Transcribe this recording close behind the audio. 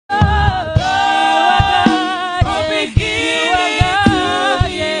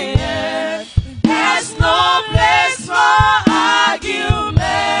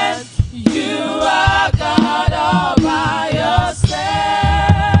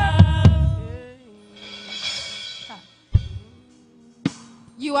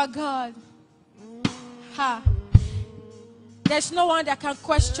You are God. Ha. There's no one that can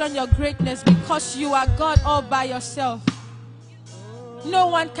question your greatness because you are God all by yourself. No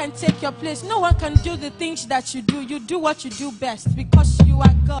one can take your place. No one can do the things that you do. You do what you do best because you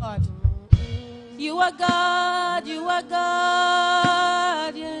are God. You are God. You are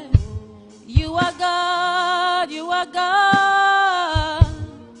God. Yeah. You are God. You are God.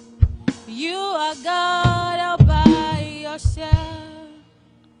 You are God all by yourself.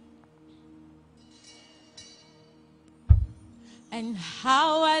 And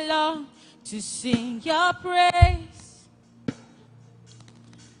how I long to sing your praise.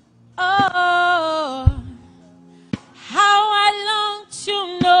 Oh, how I long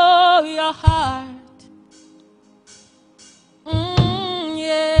to know your heart.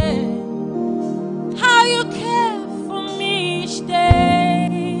 Yeah. How you care for me each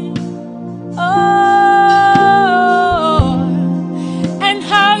day. Oh, and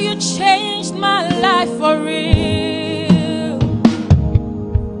how you changed my life for real.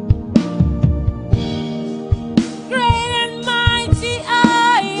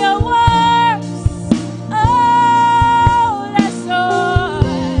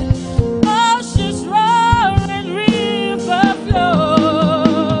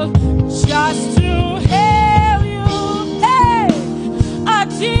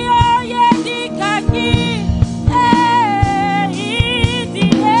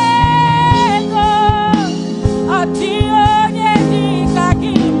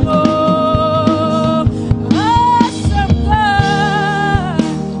 Lord.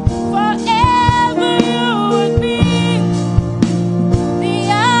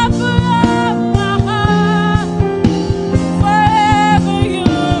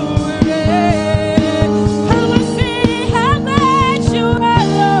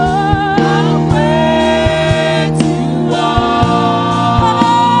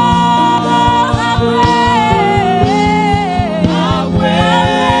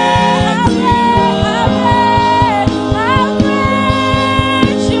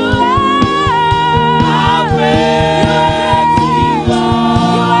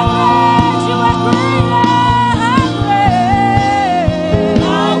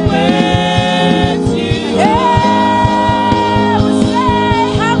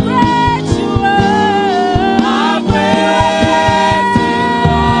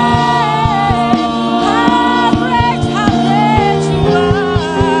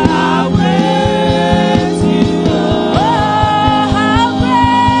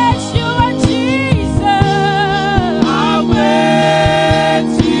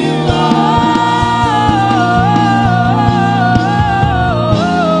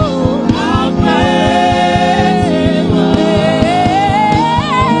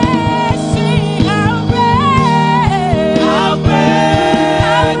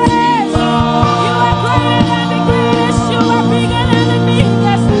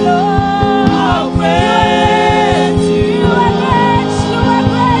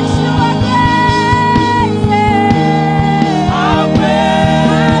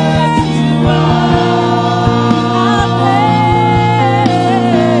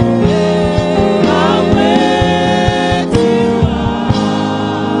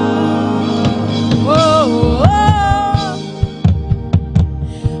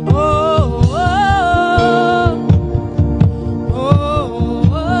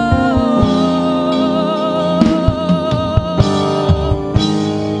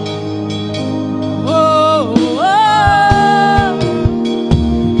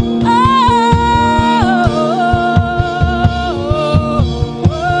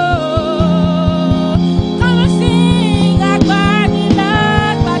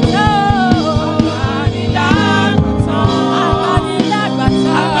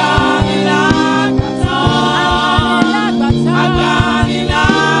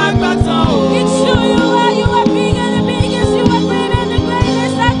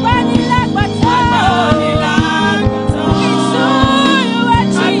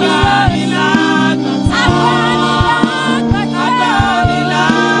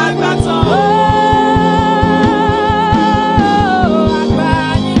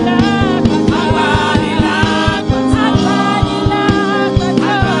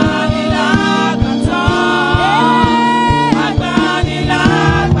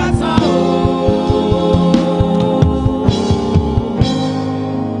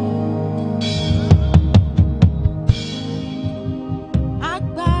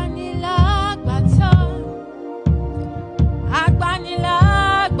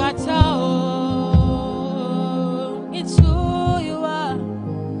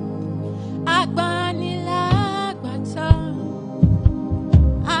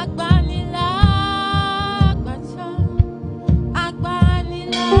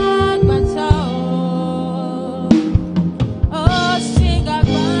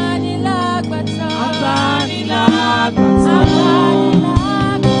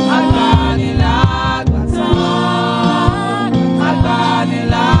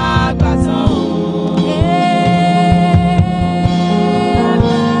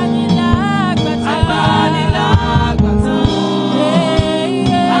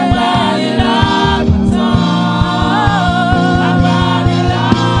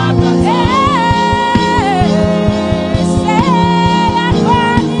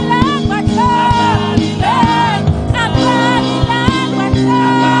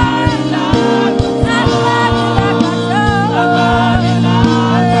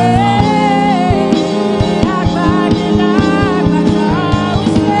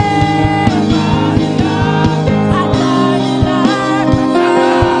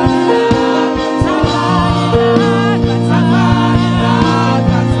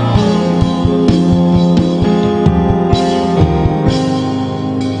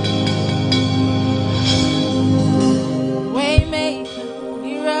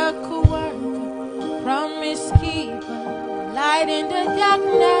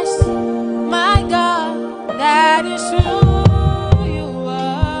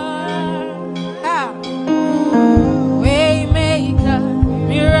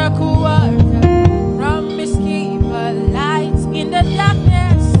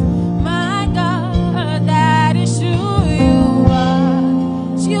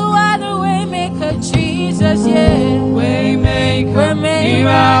 Jesus, yeah. Waymaker,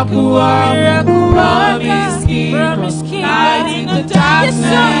 miracle worker, promise keeper, light in the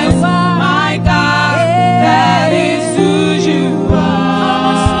darkness. My God, that is who you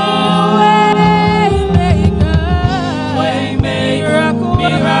are. Waymaker,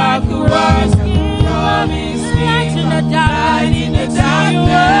 miracle worker, promise keeper, light in the darkness.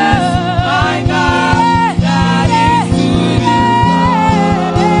 My God, that is who you are.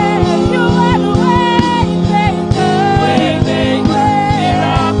 Waymaker,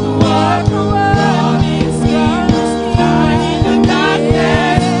 miracle worker, promise keeper, light in the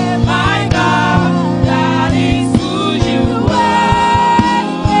darkness. My God, that is who you are.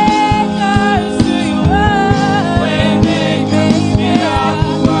 Waymaker,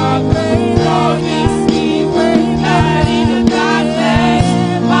 miracle worker, promise keeper, light in the darkness.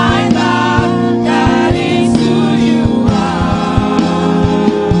 My God, that is who you are.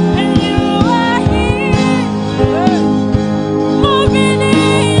 And you are here, moving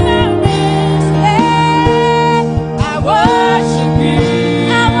in our midst. I worship you,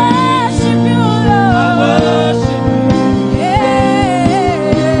 Lord. I worship you.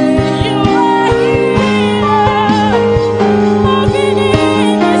 You are here, moving in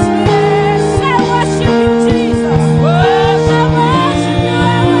this place. I worship you, Jesus. I worship you.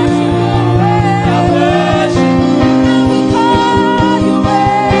 I worship you. And we call you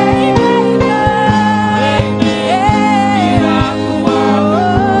Waymaker. Miracle worker,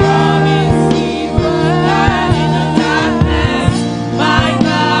 promise keeper, light in the darkness. My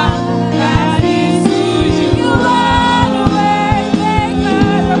God, that is who you You are the Waymaker,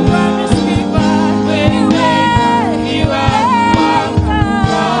 the promise keeper. Waymaker, miracle worker,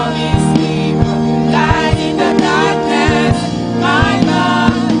 promise keeper, light in the darkness. My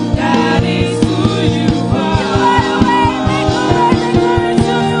God, that is who you are.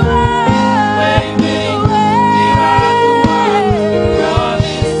 Waymaker, miracle worker,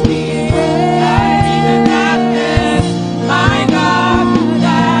 promise keeper, light in the darkness. My God,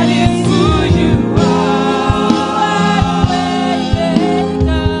 that is who you are.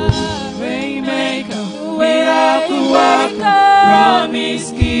 Waymaker, miracle worker, promise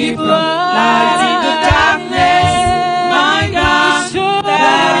keeper, light in the darkness. My God,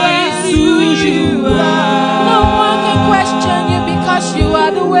 that is who you are. No one can question you because you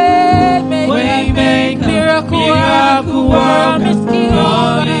are the Waymaker, Waymaker, miracle miracle worker, promise keeper.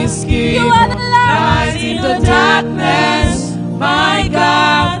 promise keeper, You are the light in the darkness. My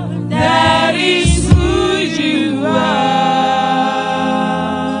God, that is who you are.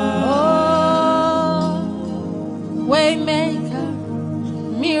 Oh, Waymaker,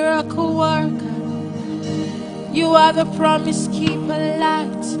 miracle worker. You are the promise keeper,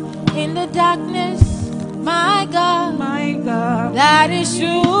 light in the darkness. My God, that is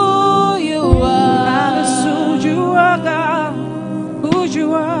who you are. That is who you are, God. Who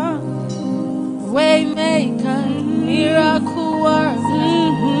you are. Waymaker, miracle worker,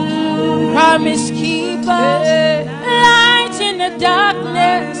 promise keeper, light in the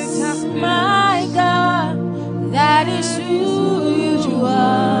darkness. My God, that is who you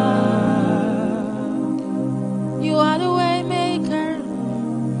are. You are the Waymaker,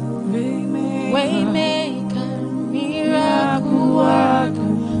 Waymaker, miracle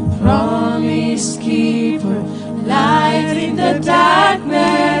worker, promise keeper, light in the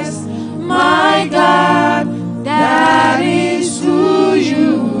darkness. My God, that is who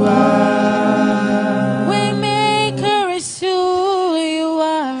you are. Waymaker is who you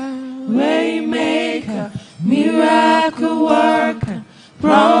are. Waymaker, miracle worker,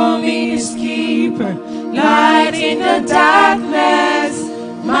 promise keeper, light in the darkness.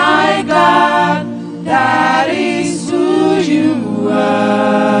 My God, that is who you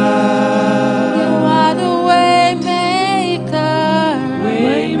are. You are the Waymaker,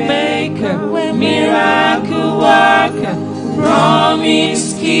 Waymaker, miracle worker,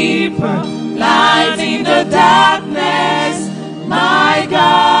 promise keeper, light in the darkness. My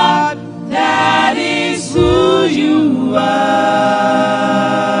God, that is who you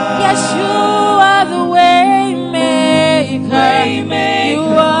are. yes, you are the Waymaker. Waymaker, You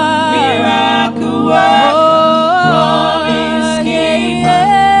are miracle worker, promise keeper,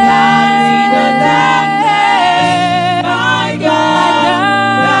 light in the darkness. My God,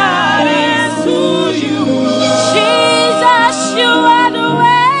 that is who you are. Jesus, you are the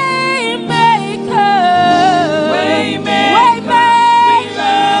Waymaker. Waymaker,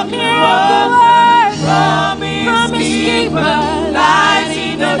 miracle worker, promise keeper,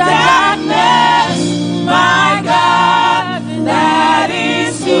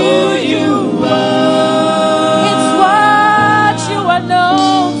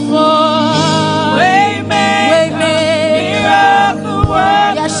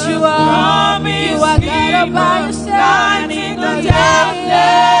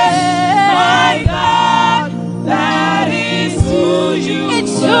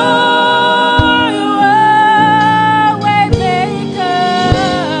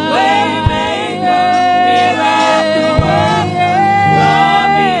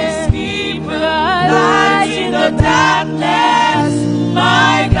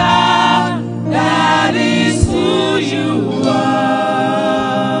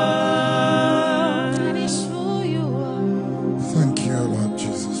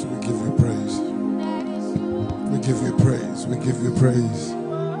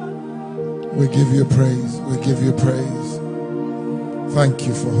 We give you praise. We give you praise. Thank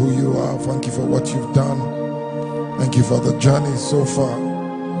you for who you are. Thank you for what you've done. Thank you for the journey so far.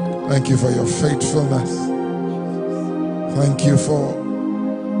 Thank you for your faithfulness. Thank you for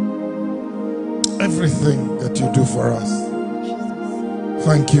everything that you do for us.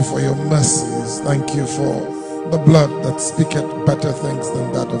 Thank you for your mercies. Thank you for the blood that speaketh better things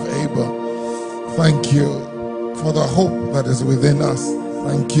than that of Abel. Thank you for the hope that is within us.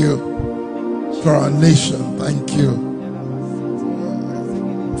 Thank you for our nation. Thank you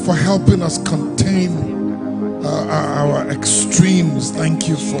for helping us contain our extremes. Thank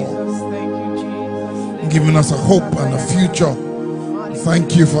you for giving us a hope and a future.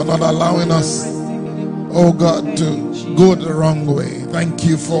 Thank you for not allowing us, oh God, to go the wrong way. Thank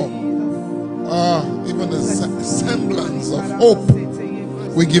you for even a semblance of hope.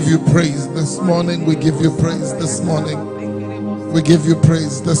 We give you praise this morning. We give you praise this morning. We give you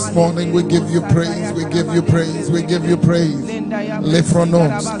praise this morning. We give you praise. We give you praise. We give you praise.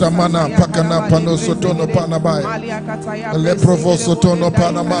 Lefronos, Tamana, Pakana, Pano, Sotono, Panabai, Leprovo, Sotono,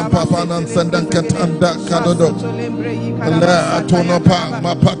 Panama, Papanan, Sendan, Katanda, Kadodo, Le Atono, Pa,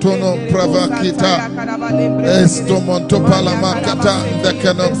 Mapatono, Pravakita, Estomonto, Palama, Kata,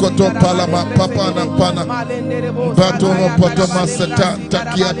 Dekano, Koto, Palama, Papana, Pana, Batono, Potoma, Seta,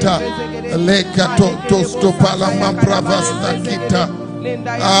 Takiata, Lekato, Tosto, Palama, Pravasta, Kita,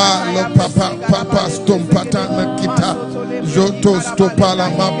 lo Papa, Stom, Patana, Kita. Joto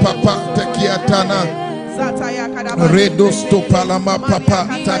stopalama papa takiatana redo stopalama papa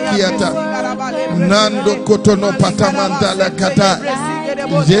takiata nando kotono patamandala kata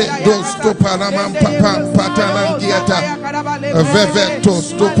jedo stopalama papa patanangiata veveto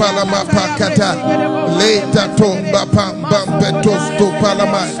stopalama pakata leta tomba pambeto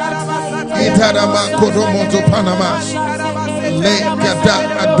stopalama itarama kodomoto panama le kata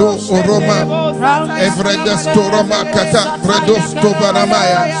ado oroma evreda storoma kata fredos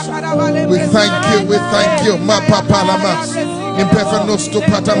tobaramaya. We thank you ma papalama imperfecto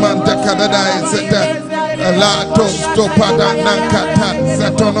stopatamanta kadada zeta lato stopada nankata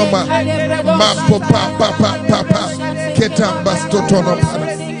zatonoma ma papa ketamba stotonoma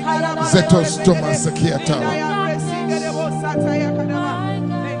zeto stoma sakiata.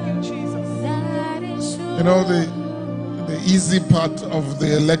 You know, the easy part of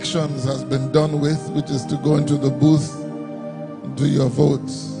the elections has been done with, which is to go into the booth, do your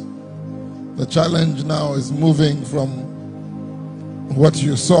votes. The challenge now is moving from what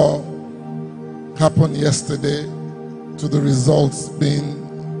you saw happen yesterday to the results being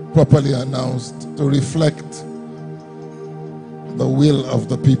properly announced to reflect the will of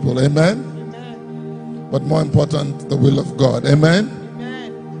the people. Amen? But more important, the will of God. Amen?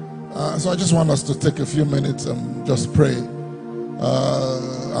 So I just want us to take a few minutes and just pray.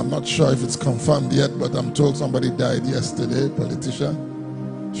 I'm not sure if it's confirmed yet, but I'm told somebody died yesterday, politician,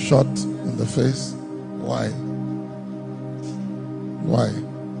 shot in the face. Why? Why?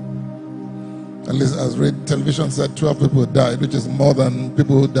 At least as television said, 12 people died, which is more than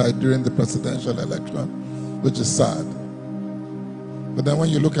people who died during the presidential election, which is sad. But then when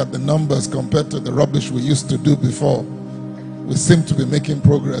you look at the numbers compared to the rubbish we used to do before, we seem to be making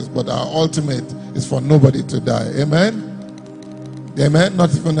progress, but our ultimate is for nobody to die. Amen? Amen?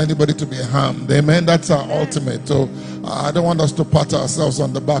 Not even anybody to be harmed. Amen? That's our ultimate. So I don't want us to pat ourselves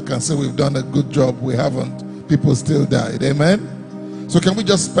on the back and say we've done a good job. We haven't. People still died. Amen? So can we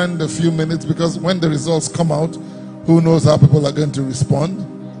just spend a few minutes, because when the results come out, who knows how people are going to respond?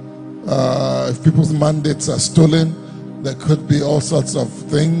 If people's mandates are stolen, there could be all sorts of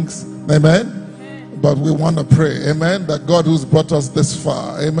things. Amen? But we want to pray, amen, that God who's brought us this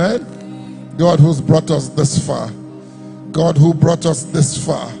far, amen, God who's brought us this far, God who brought us this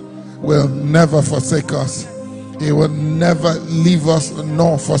far will never forsake us. He will never leave us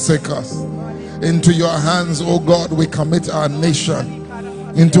nor forsake us. Into your hands, oh God, we commit our nation.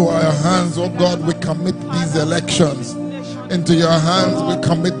 Into our hands, oh God, we commit these elections. Into your hands, we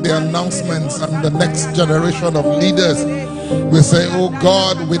commit the announcements and the next generation of leaders. We say, oh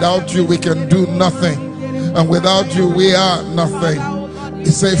God, without you we can do nothing, and without you we are nothing. We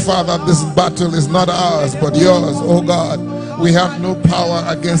say, Father, this battle is not ours but yours, oh God. We have no power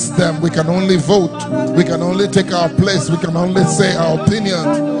against them. We can only vote. We can only take our place. We can only say our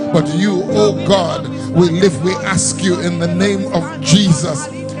opinions. But you, oh God, we ask you in the name of Jesus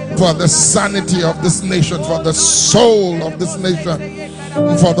for the sanity of this nation, for the soul of this nation,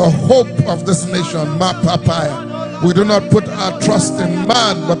 for the hope of this nation. Ma papaya. We do not put our trust in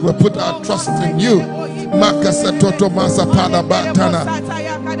man, but we put our trust in you.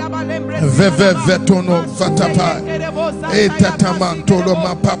 Veve vetono vatapa. Etataman tolo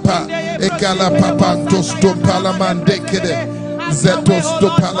mapapa. Ekala papa tosto palamande kede. Zetos to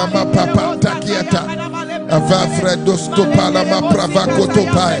palama papa takiata. Avavre dosto palama prava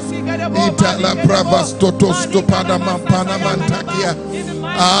kotopai. Itala pravas totos to panama panaman takia.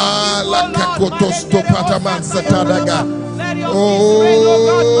 Ah, la kakotos to pataman satadaga.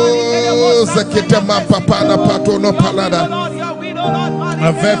 Oh, zakitama papa na patono palada.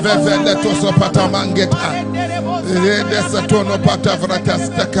 Aveve letoso patamangeta. Desatono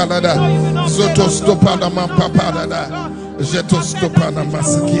patavrakasta kalada. Zotos to panama papada. Jetos to panama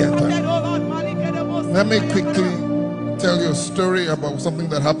sakiata. Let me quickly tell you a story about something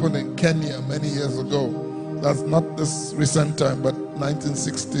that happened in Kenya many years ago. That's not this recent time, but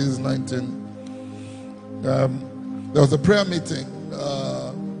 1960s, there was a prayer meeting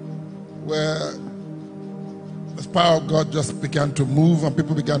where the power of God just began to move and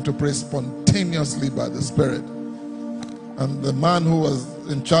people began to pray spontaneously by the Spirit. And the man who was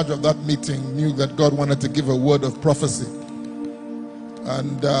in charge of that meeting knew that God wanted to give a word of prophecy.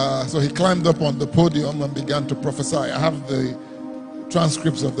 And so he climbed up on the podium and began to prophesy. I have the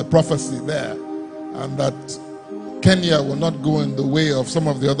transcripts of the prophecy there. And that Kenya will not go in the way of some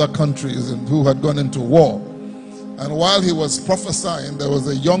of the other countries who had gone into war. And while he was prophesying, there was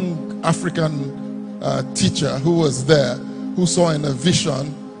a young African teacher who was there, who saw in a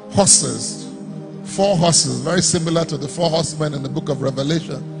vision horses, 4 horses, very similar to the 4 horsemen in the book of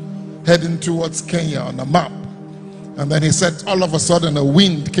Revelation, heading towards Kenya on a map. And then he said, all of a sudden a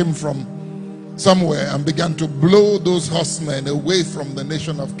wind came from somewhere and began to blow those horsemen away from the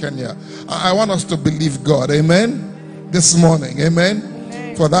nation of Kenya. I want us to believe God, amen, this morning,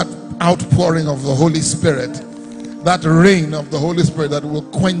 amen, for that outpouring of the Holy Spirit, that rain of the Holy Spirit that will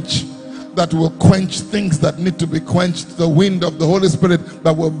quench things that need to be quenched, the wind of the Holy Spirit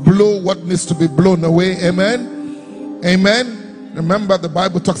that will blow what needs to be blown away, amen, amen. Remember, the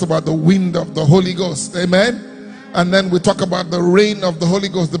Bible talks about the wind of the Holy Ghost, amen. And then we talk about the rain of the Holy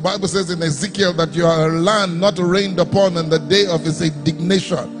Ghost. The Bible says in Ezekiel that you are a land not rained upon in the day of his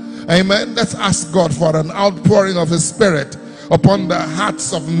indignation. Amen. Let's ask God for an outpouring of his Spirit upon the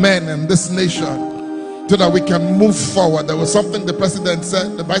hearts of men in this nation, so that we can move forward. There was something the president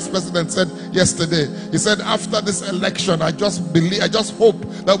said, the vice president said yesterday. He said, after this election, I just hope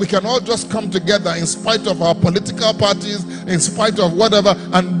that we can all just come together in spite of our political parties, in spite of whatever,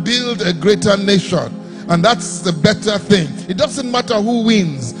 and build a greater nation. And that's the better thing. It doesn't matter who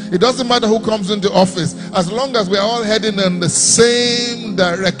wins. It doesn't matter who comes into office, as long as we are all heading in the same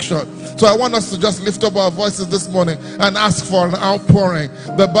direction. So I want us to just lift up our voices this morning and ask for an outpouring.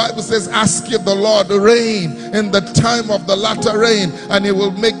 The Bible says, ask ye the Lord rain in the time of the latter rain, and he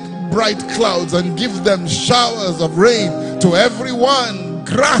will make bright clouds and give them showers of rain to everyone,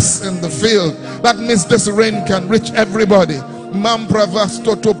 grass in the field. That means this rain can reach everybody. This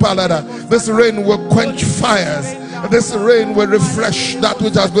rain will quench fires. This rain will refresh that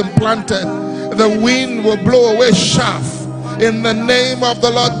which has been planted. The wind will blow away chaff. In the name of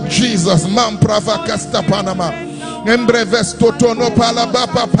the Lord Jesus.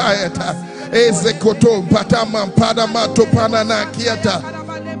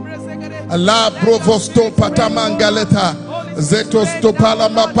 Allah provosto patamangaleta. Zetos to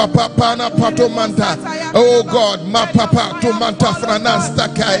palama papa pana patomanta. Oh God, ma papa to manta franasta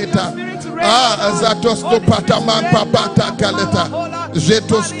kaeta. Ah, zatos to pataman papa kaleta.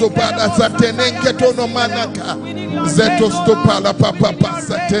 Zetos to pada satene ketono manaka. Zetos to pala papa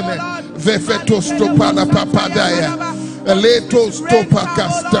satene. Vefetos to pala papa daya. Letos to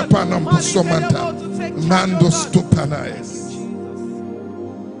pakasta panam somanta. Mandos to panayas.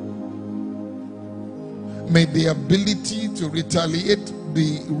 May the ability to retaliate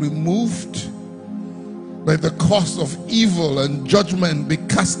be removed. May the cause of evil and judgment be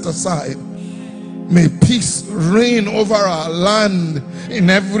cast aside. May peace reign over our land, in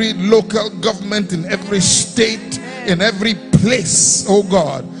every local government, in every state, in every place, oh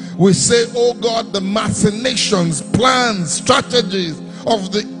God. We say, oh God, the machinations, plans, strategies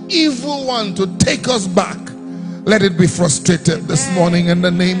of the evil one to take us back, let it be frustrated this morning in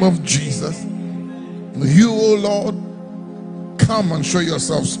the name of Jesus. You, O Lord, come and show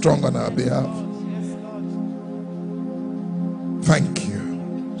yourself strong on our behalf. Thank you.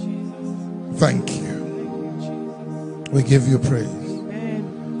 Thank you. We give you praise.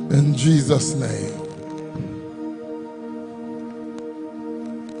 In Jesus' name.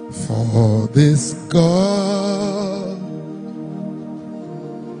 For this God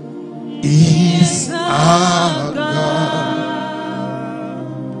is our God.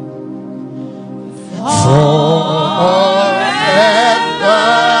 Forever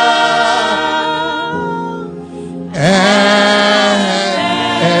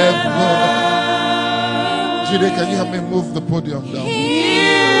Jide, can you help me move the podium down?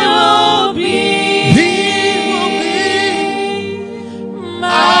 He will be my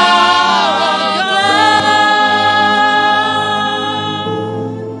God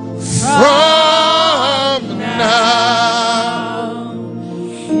from now,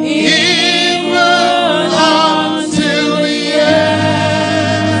 even until the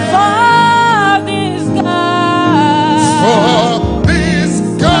end. For this God,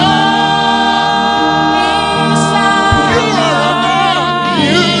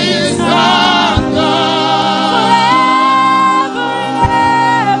 you is our God.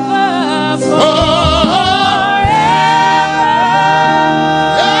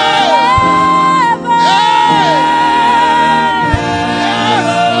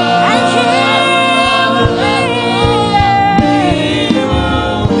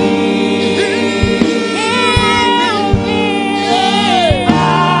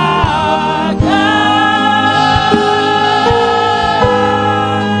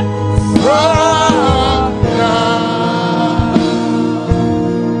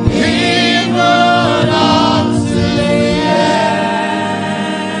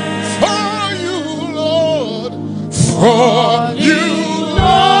 For you, Lord,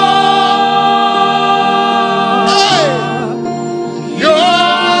 hey, you're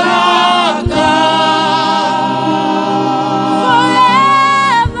our God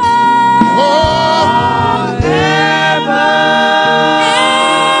forever.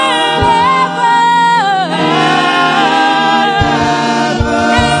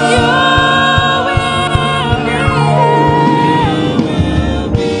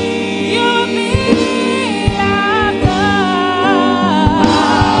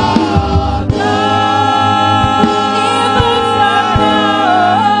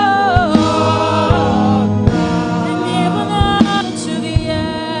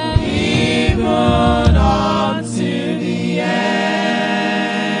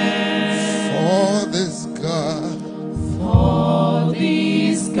 For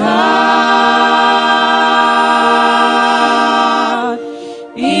this God,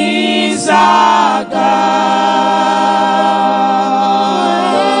 is our God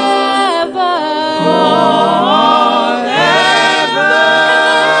forever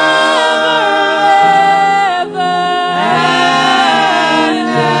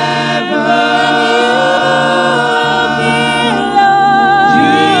and ever.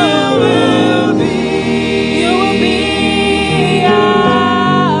 You will be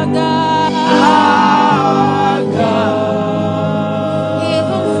our God.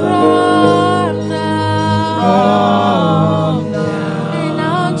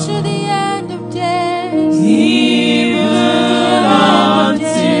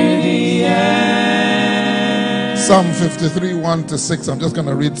 Psalm 53, 1-6. I'm just going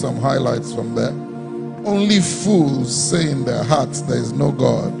to read some highlights from there. Only fools say in their hearts there is no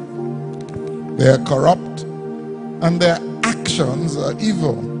God. They are corrupt and their actions are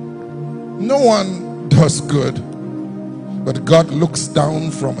evil. No one does good, but God looks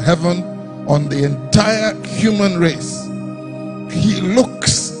down from heaven on the entire human race. He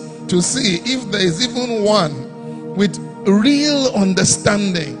looks to see if there is even one with real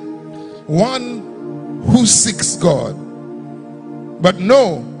understanding, one who seeks God. But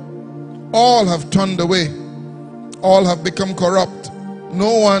no, all have turned away. All have become corrupt.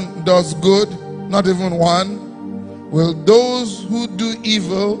 No one does good, not even one. Will those who do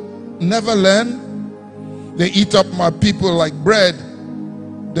evil never learn? They eat up my people like bread.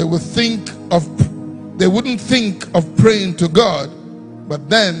 They wouldn't think of praying to God. But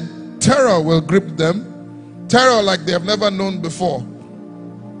then terror will grip them. Terror like they have never known before.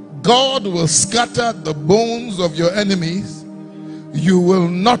 God will scatter the bones of your enemies. You will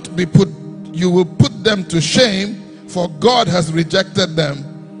put them to shame, for God has rejected them.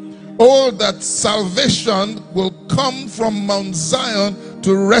 Oh, that salvation will come from Mount Zion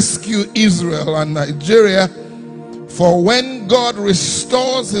to rescue Israel and Nigeria. For when God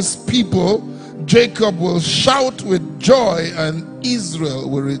restores his people, Jacob will shout with joy and Israel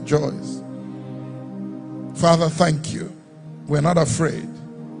will rejoice. Father, thank you. We're not afraid.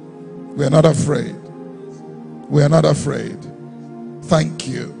 We're not afraid. We're not afraid. Thank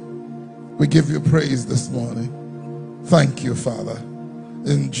you. We give you praise this morning. Thank you, Father.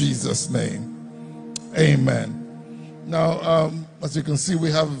 In Jesus' name. Amen. Now, as you can see,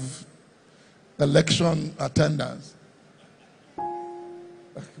 we have election attendance.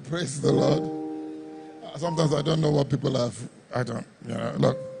 Praise the Lord. Sometimes I don't know what people have.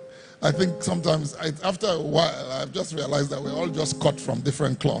 Look, I think sometimes, after a while, I've just realized that we're all just cut from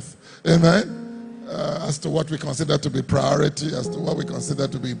different cloth. Amen? As to what we consider to be priority, as to what we consider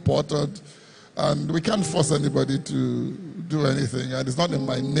to be important. And we can't force anybody to do anything, and it's not in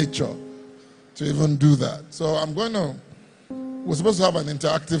my nature to even do that. So we're supposed to have an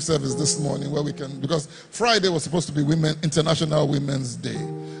interactive service this morning where we can, because Friday was supposed to be International Women's Day.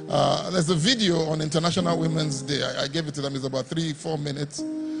 There's a video on International Women's Day. I gave it to them. It's about 3-4 minutes.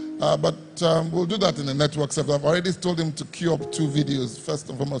 But we'll do that in the network stuff. I've already told him to queue up 2 videos, first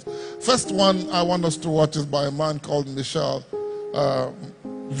and foremost. First one I want us to watch is by a man called Vishal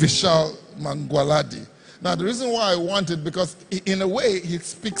Mangwaladi. Now, the reason why I want it, because in a way, he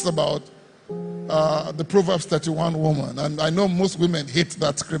speaks about the Proverbs 31 woman. And I know most women hate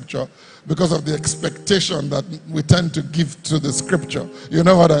that scripture because of the expectation that we tend to give to the scripture. You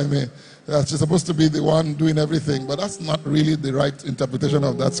know what I mean? That she's supposed to be the one doing everything, but that's not really the right interpretation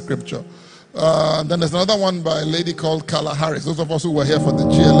of that scripture. Then there's another one by a lady called Carla Harris. Those of us who were here for the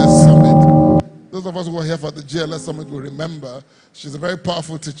GLS Summit, will remember she's a very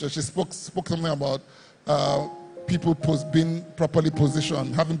powerful teacher. She spoke something about people being properly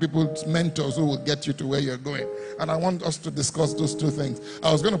positioned, having people, mentors who will get you to where you're going. And I want us to discuss those 2 things.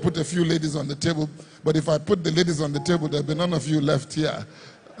 I was going to put a few ladies on the table, but if I put the ladies on the table, there'll be none of you left here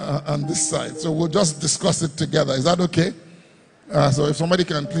on this side. So we'll just discuss it together. Is that okay? So if somebody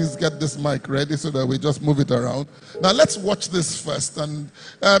can please get this mic ready so that we just move it around. Now let's watch this first. And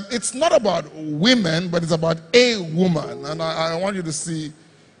it's not about women, but it's about a woman. And I want you to see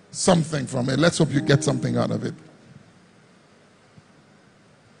something from it. Let's hope you get something out of it.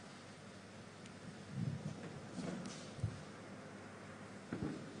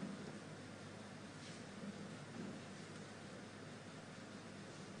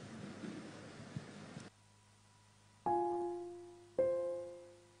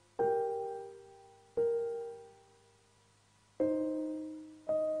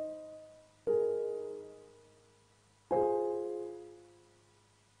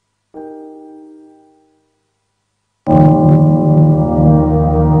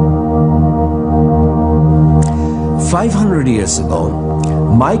 Years ago,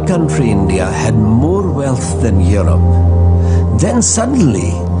 my country, India, had more wealth than Europe. Then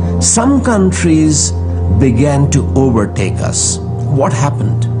suddenly, some countries began to overtake us. What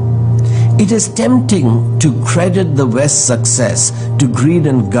happened? It is tempting to credit the West's success to greed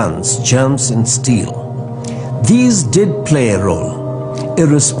and guns, germs and steel. These did play a role.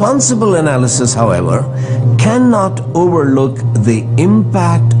 Irresponsible analysis, however, cannot overlook the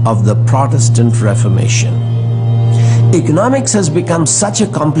impact of the Protestant Reformation. Economics has become such a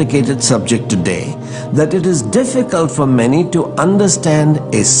complicated subject today that it is difficult for many to understand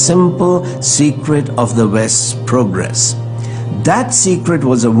a simple secret of the West's progress. That secret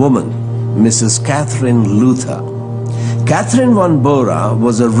was a woman, Mrs. Catherine Luther. Catherine von Bora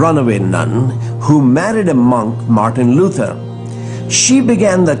was a runaway nun who married a monk, Martin Luther. She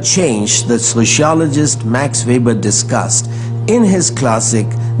began the change that sociologist Max Weber discussed in his classic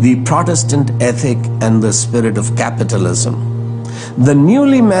The Protestant Ethic and the Spirit of Capitalism. The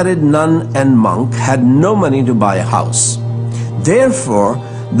newly married nun and monk had no money to buy a house. Therefore,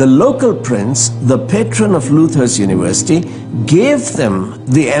 the local prince, the patron of Luther's university, gave them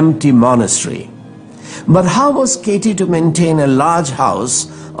the empty monastery. But how was Katie to maintain a large house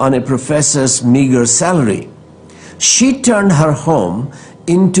on a professor's meager salary? She turned her home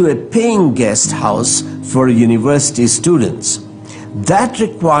into a paying guest house for university students. That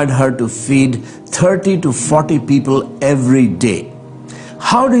required her to feed 30 to 40 people every day.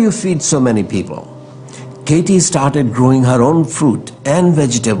 How do you feed so many people? Katie started growing her own fruit and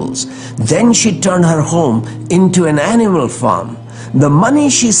vegetables. Then she turned her home into an animal farm. The money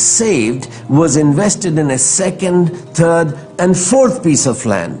she saved was invested in a second, third, and fourth piece of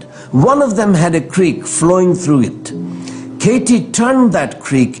land. One of them had a creek flowing through it. Katie turned that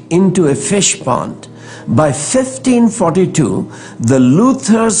creek into a fish pond. By 1542, the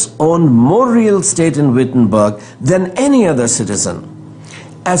Luthers owned more real estate in Wittenberg than any other citizen.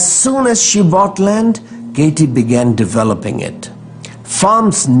 As soon as she bought land, Katie began developing it.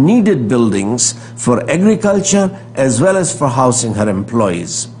 Farms needed buildings for agriculture as well as for housing her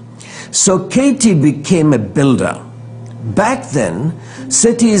employees. So Katie became a builder. Back then,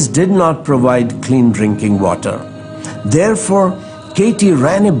 cities did not provide clean drinking water. Therefore, Katie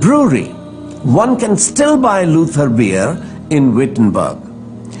ran a brewery. One can still buy Luther beer in Wittenberg.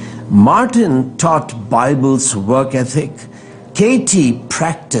 Martin taught Bible's work ethic. Katie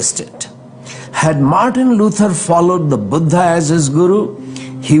practiced it. Had Martin Luther followed the Buddha as his guru,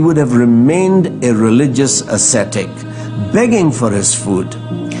 he would have remained a religious ascetic, begging for his food.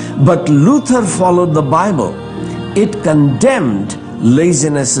 But Luther followed the Bible. It condemned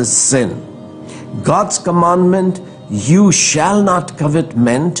laziness as sin. God's commandment, "You shall not covet"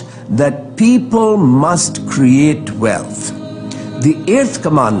 meant that people must create wealth. The 8th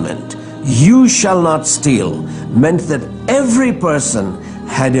commandment, "You shall not steal," meant that every person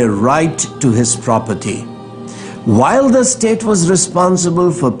had a right to his property. While the state was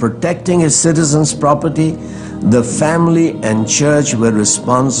responsible for protecting its citizens' property, the family and church were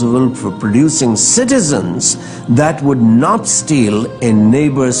responsible for producing citizens that would not steal a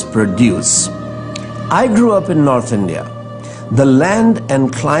neighbor's produce. I grew up in North India. The land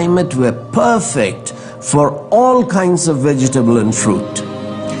and climate were perfect for all kinds of vegetable and fruit.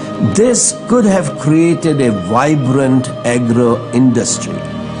 This could have created a vibrant agro-industry.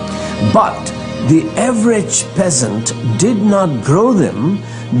 But the average peasant did not grow them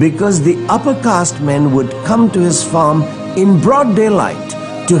because the upper caste men would come to his farm in broad daylight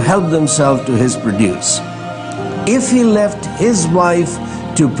to help themselves to his produce. If he left his wife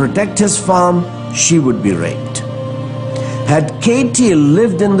to protect his farm, she would be raped. Had Katie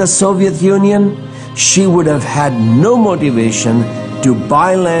lived in the Soviet Union, she would have had no motivation to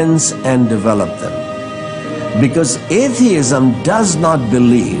buy lands and develop them. Because atheism does not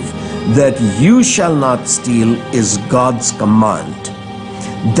believe that "you shall not steal" is God's command.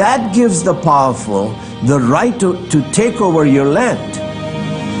 That gives the powerful the right to take over your land.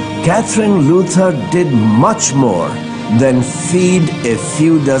 Catherine Luther did much more than feed a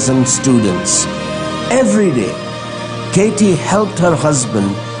few dozen students. Every day, Katie helped her husband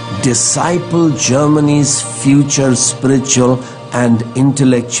disciple Germany's future spiritual and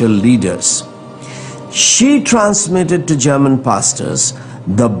intellectual leaders. She transmitted to German pastors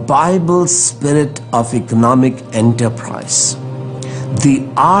the Bible spirit of economic enterprise, the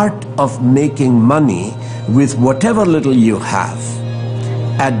art of making money with whatever little you have.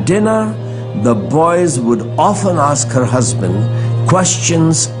 At dinner, the boys would often ask her husband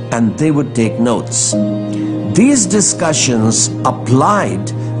questions and they would take notes. These discussions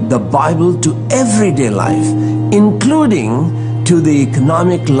applied the Bible to everyday life, including to the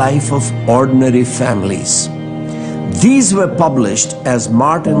economic life of ordinary families. These were published as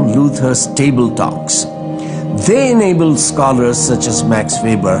Martin Luther's Table Talks. They enabled scholars such as Max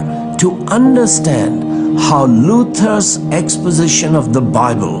Weber to understand how Luther's exposition of the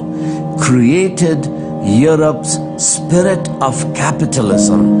Bible created Europe's spirit of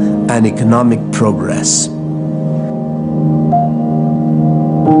capitalism and economic progress.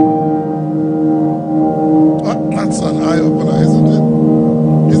 That's an eye-opener, isn't it?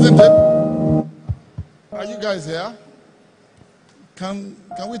 Isn't it? Are you guys here? Can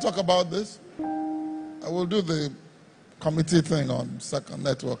we talk about this? I will do the committee thing on second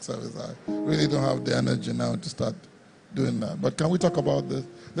network service. I really don't have the energy now to start doing that. But can we talk about this?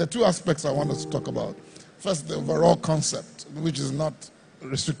 There are two aspects I want us to talk about. First, the overall concept, which is not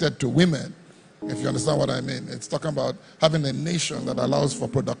restricted to women, if you understand what I mean. It's talking about having a nation that allows for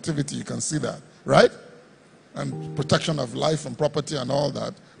productivity. You can see that, right? And protection of life and property and all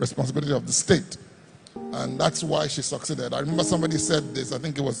that, responsibility of the state. And that's why she succeeded. I remember somebody said this, I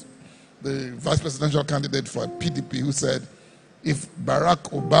think it was the vice presidential candidate for PDP, who said, if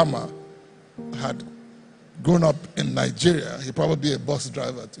Barack Obama had grown up in Nigeria, he'd probably be a bus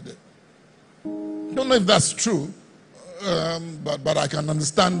driver today. I don't know if that's true, but I can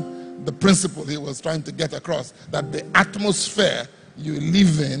understand the principle he was trying to get across, that the atmosphere you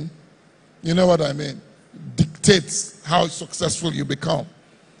live in, you know what I mean, dictates how successful you become.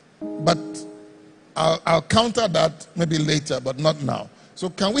 But I'll counter that maybe later, but not now. So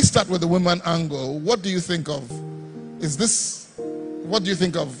can we start with the women angle? What do you think of, what do you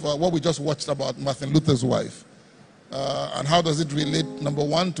think of what we just watched about Martin Luther's wife? And how does it relate, number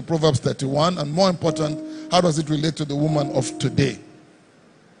one, to Proverbs 31? And more important, how does it relate to the woman of today?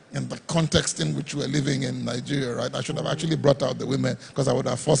 In the context in which we're living in Nigeria, right? I should have actually brought out the women because I would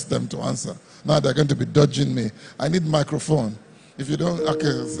have forced them to answer. Now they're going to be dodging me. I need microphone. If you don't,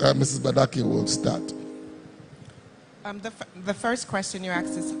 okay, Mrs. Badaki will start. The first question you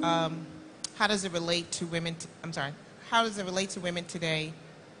asked is, how does it relate to women? How does it relate to women today?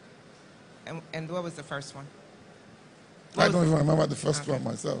 And what was the first one? I don't even remember the first one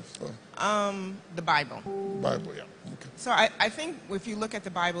myself. So. The Bible. Bible, yeah. Okay. So I think if you look at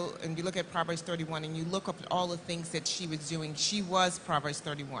the Bible and you look at Proverbs 31 and you look up at all the things that she was doing, she was Proverbs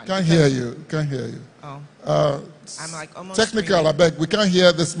 31. Can't hear you. Can't hear you. Oh. I'm like almost technical, screaming. I beg. We can't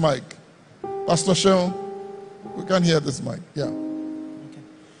hear this mic. Pastor Sean, we can't hear this mic. Yeah. Okay.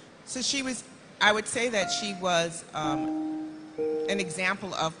 So she was, I would say that she was an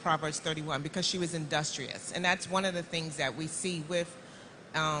example of Proverbs 31 because she was industrious. And that's one of the things that we see with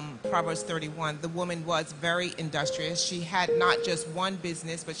Proverbs 31, the woman was very industrious. She had not just one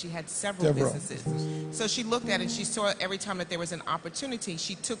business, but she had several businesses. So she looked at it, she saw every time that there was an opportunity,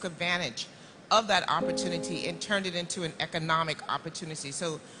 she took advantage of that opportunity and turned it into an economic opportunity.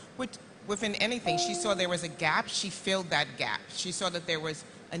 So within anything, she saw there was a gap, she filled that gap. She saw that there was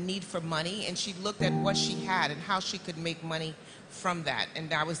a need for money, and she looked at what she had and how she could make money from that. And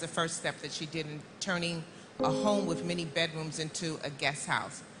that was the first step that she did in turning a home with many bedrooms into a guest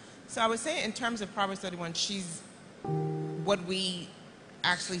house. So I would say in terms of Proverbs 31, she's what we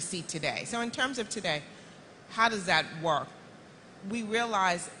actually see today. So in terms of today, how does that work? We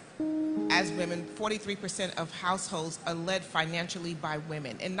realize as women, 43% of households are led financially by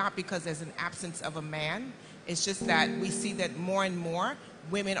women, and not because there's an absence of a man. It's just that we see that more and more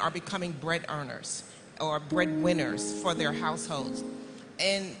women are becoming bread earners or breadwinners for their households.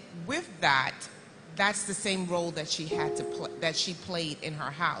 And with that, that's the same role that she had to that she played in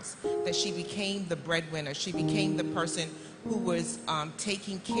her house, that she became the breadwinner. She became the person who was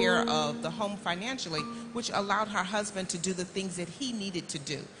taking care of the home financially, which allowed her husband to do the things that he needed to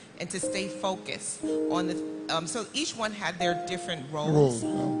do and to stay focused on the, so each one had their different roles.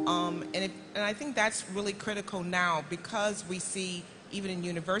 And I think that's really critical now, because we see even in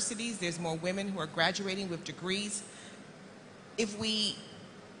universities, there's more women who are graduating with degrees. If we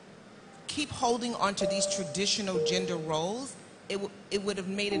keep holding on to these traditional gender roles, it would have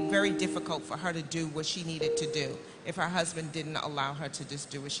made it very difficult for her to do what she needed to do if her husband didn't allow her to just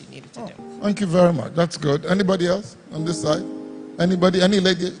do what she needed to do. Thank you very much. That's good. Anybody else on this side? Anybody? Any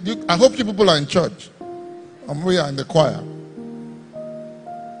lady? I hope you people are in church. We are in the choir.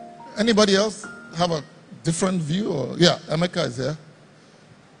 Anybody else have a different view? Or yeah, Emeka is here.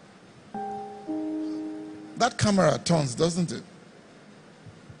 That camera turns, doesn't it?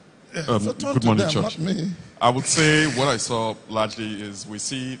 Yeah, so good morning, them, church. Not me. I would say what I saw largely is we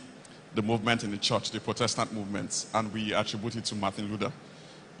see the movement in the church, the Protestant movements, and we attribute it to Martin Luther.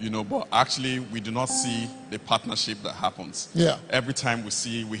 But actually we do not see the partnership that happens. Yeah. Every time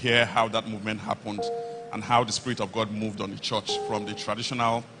we hear how that movement happened and how the Spirit of God moved on the church from the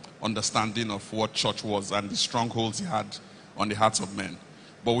traditional understanding of what church was and the strongholds he had on the hearts of men.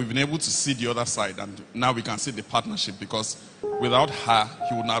 But we've been able to see the other side, and now we can see the partnership, because without her,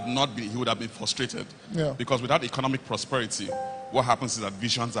 he would have been frustrated. Yeah. Because without economic prosperity, what happens is that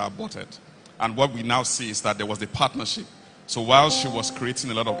visions are aborted. And what we now see is that there was the partnership. So while she was creating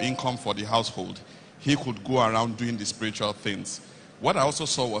a lot of income for the household, he could go around doing the spiritual things. What I also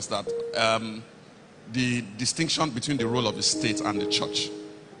saw was that the distinction between the role of the state and the church.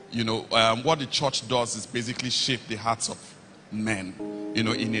 What the church does is basically shape the hearts of men, in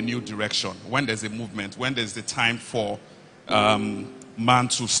a new direction. When there's a movement, when there's the time for man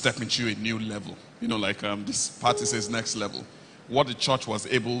to step into a new level, like this party says next level. What the church was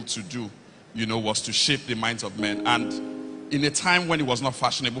able to do, was to shape the minds of men. And in a time when it was not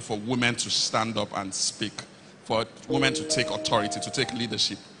fashionable for women to stand up and speak, for women to take authority, to take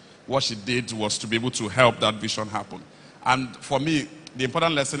leadership, what she did was to be able to help that vision happen. And for me, the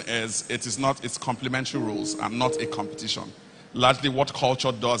important lesson is it's complementary roles and not a competition. Largely what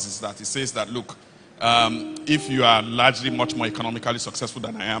culture does is that it says that, look, if you are largely much more economically successful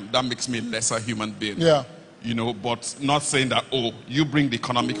than I am, that makes me a lesser human being. Yeah. But not saying that, oh, you bring the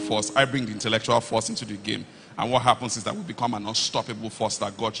economic force, I bring the intellectual force into the game. And what happens is that we become an unstoppable force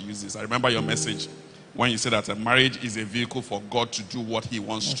that God uses. I remember your message when you said that a marriage is a vehicle for God to do what he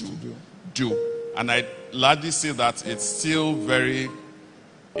wants to do. And I largely say that it's still very,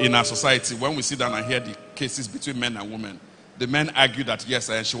 in our society, when we sit down and hear the cases between men and women, the men argue that, yes,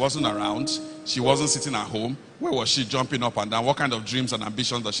 she wasn't around. She wasn't sitting at home. Where was she jumping up and down? What kind of dreams and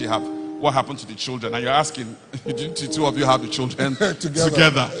ambitions does she have? What happened to the children? And you're asking, the two of you have the children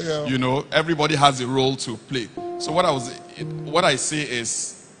together. Yeah. Everybody has a role to play. So what I say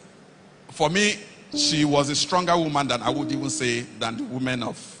is, for me, she was a stronger woman than I would even say than the women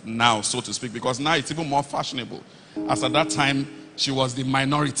of now, so to speak, because now it's even more fashionable. As at that time, she was the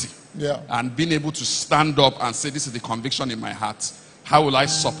minority. Yeah. And being able to stand up and say, this is the conviction in my heart. How will I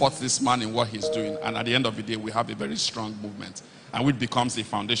support this man in what he's doing? And at the end of the day, we have a very strong movement. And which becomes the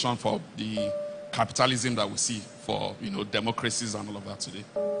foundation for the capitalism that we see for, democracies and all of that today.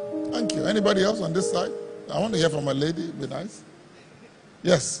 Thank you. Anybody else on this side? I want to hear from a lady. It'd be nice.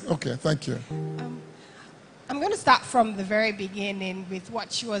 Yes. Okay. Thank you. I'm going to start from the very beginning with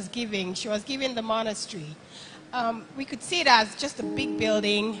what she was giving. She was giving the monastery. We could see it as just a big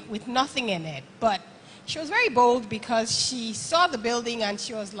building with nothing in it. But she was very bold because she saw the building and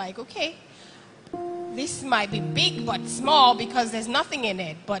she was like, okay, this might be big but small because there's nothing in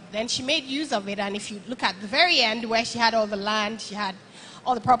it. But then she made use of it. And if you look at the very end where she had all the land, she had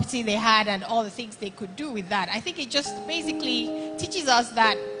all the property they had and all the things they could do with that. I think it just basically teaches us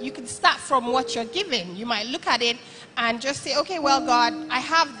that you can start from what you're given. You might look at it and just say, okay, well, God, I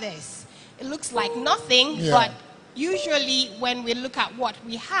have this. It looks like nothing, but usually when we look at what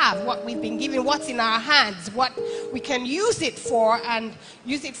we have, what we've been given, what's in our hands, what we can use it for, and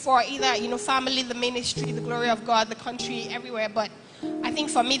use it for either, you know, family, the ministry, the glory of God, the country, everywhere. But I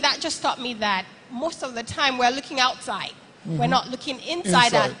think for me, that just taught me that most of the time we're looking outside. We're not looking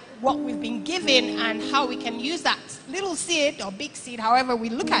inside at what we've been given and how we can use that little seed or big seed, however we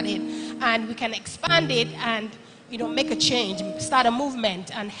look at it, and we can expand it and, you know, make a change, start a movement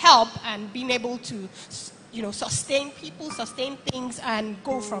and help, and being able to, you know, sustain people, sustain things, and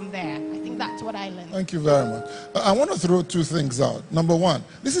go from there. I think that's what I learned. Thank you very much. I want to throw two things out. Number one,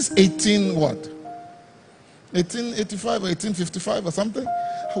 this is 18 what? 1885 or 1855 or something?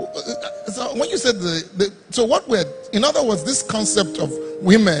 So when you said so what we're, in other words, this concept of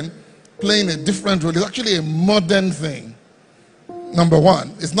women playing a different role is actually a modern thing. Number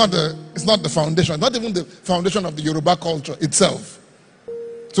one, it's not the foundation, not even the foundation of the Yoruba culture itself.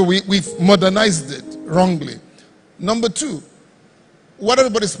 So we've modernized it wrongly. Number two, what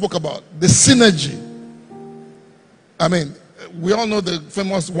everybody spoke about, the synergy. I mean, we all know the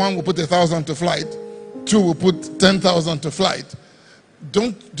famous one will put 1,000 to flight, two will put 10,000 to flight.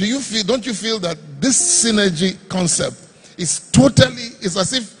 Don't you feel that this synergy concept is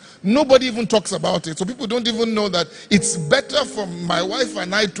as if nobody even talks about it. So people don't even know that it's better for my wife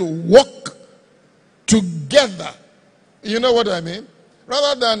and I to work together. You know what I mean?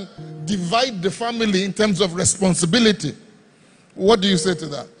 Rather than divide the family in terms of responsibility. What do you say to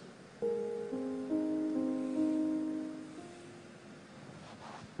that?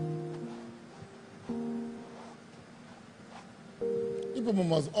 People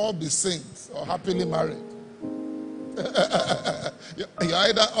must all be saints or happily married. You're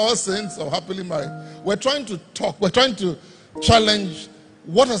either all saints or happily married. We're trying to talk, we're trying to challenge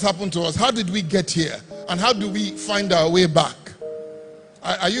what has happened to us. How did we get here? And how do we find our way back?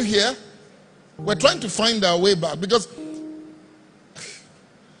 Are you here? We're trying to find our way back because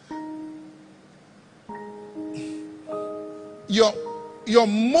your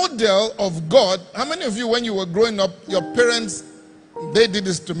model of God, how many of you when you were growing up, your parents, they did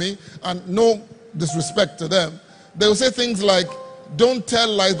this to me, and no disrespect to them, they will say things like, don't tell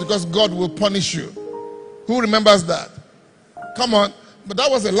lies because God will punish you. Who remembers that? Come on. But that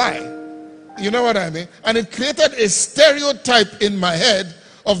was a lie. You know what I mean? And it created a stereotype in my head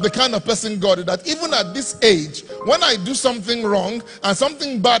of the kind of person God is, that even at this age, when I do something wrong and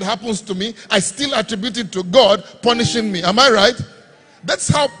something bad happens to me, I still attribute it to God punishing me. Am I right? That's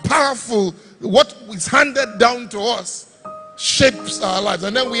how powerful what is handed down to us shapes our lives.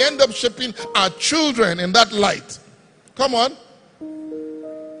 And then we end up shaping our children in that light. Come on.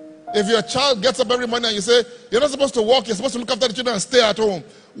 If your child gets up every morning and you say, you're not supposed to work, you're supposed to look after the children and stay at home,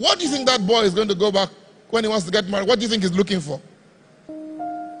 what do you think that boy is going to go back when he wants to get married? What do you think he's looking for?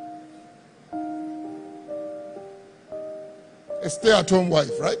 A stay-at-home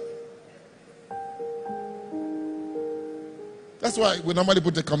wife, right? That's why we normally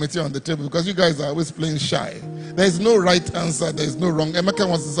put a committee on the table, because you guys are always playing shy. There is no right answer, there is no wrong. Emeka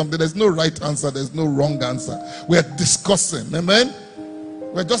wants to say something, there's no right answer, there's no wrong answer. We are discussing, amen?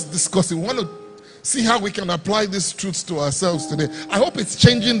 We're just discussing. We want to see how we can apply these truths to ourselves today. I hope it's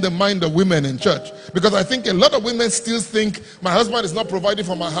changing the mind of women in church, because I think a lot of women still think my husband is not providing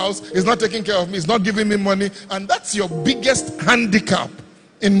for my house, he's not taking care of me, he's not giving me money, and that's your biggest handicap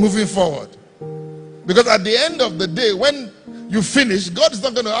in moving forward. Because at the end of the day, when you finish, God is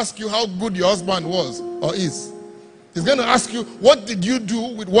not going to ask you how good your husband was or is. He's going to ask you, what did you do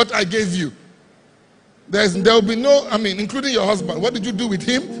with what I gave you? There will be no, including your husband. What did you do with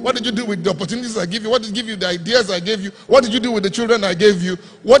him? What did you do with the opportunities I gave you? What did you give you the ideas I gave you? What did you do with the children I gave you?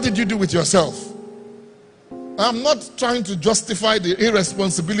 What did you do with yourself? I'm not trying to justify the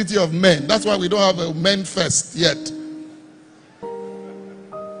irresponsibility of men. That's why we don't have a men fest yet.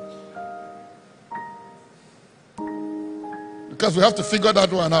 Because we have to figure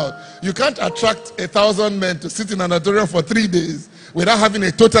that one out. You can't attract 1,000 men to sit in an auditorium for 3 days without having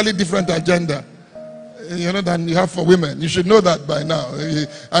a totally different agenda, than you have for women. You should know that by now.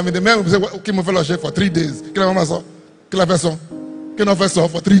 The men will say, "Kimo fellowship for 3 days. For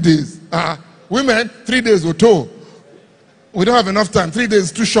 3 days." Women, 3 days or 2. We don't have enough time. 3 days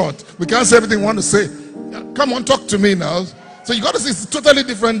is too short. We can't say everything we want to say. Come on, talk to me now. So you got to see it's a totally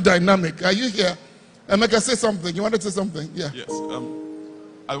different dynamic. Are you here? Emeka, say something. You wanted to say something? Yeah. Yes.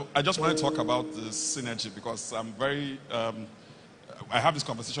 I just want to talk about the synergy, because I'm very... I have this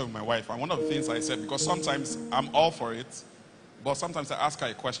conversation with my wife, and one of the things I said, because sometimes I'm all for it, But sometimes I ask her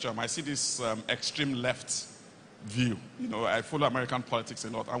a question. I see this extreme left view. You know, I follow American politics a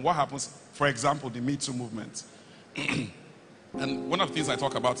lot. And what happens, for example, the Me Too movement. And one of the things I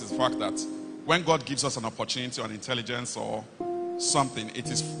talk about is the fact that when God gives us an opportunity or an intelligence or something, it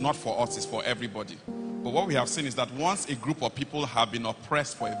is not for us, it's for everybody. But what we have seen is that once a group of people have been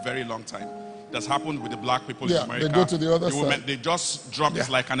oppressed for a very long time, that's happened with the black people in America. They go to the other side. Women, they just jump, it's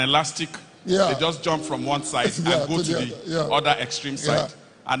like an elastic. Yeah. They just jump from one side and go to the other extreme side.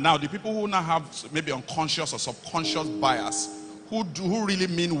 And now the people who now have maybe unconscious or subconscious bias, who really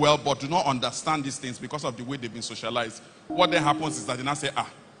mean well but do not understand these things because of the way they've been socialized, what then happens is that they now say,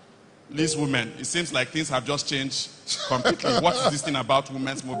 these women, it seems like things have just changed completely. What is this thing about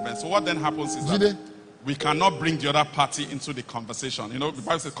women's movement? So what then happens is that we cannot bring the other party into the conversation. You know, the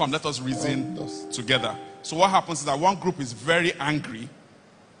Bible says, come, let us reason together. So what happens is that one group is very angry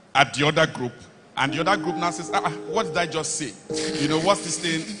at the other group, and the other group now says, what did I just say? You know, what's this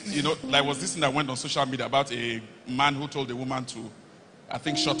thing? You know, like was this thing that went on social media about a man who told a woman to, I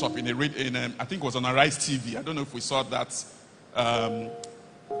think, shut up I think it was on Arise TV. I don't know if we saw that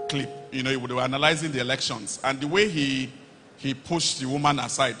clip. You know, they were analyzing the elections, and the way he pushed the woman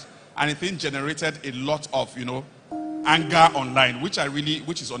aside, and it then generated a lot of, you know, anger online, which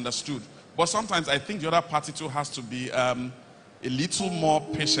is understood. But sometimes I think the other party too has to be a little more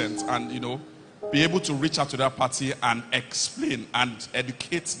patient and, you know, be able to reach out to that party and explain and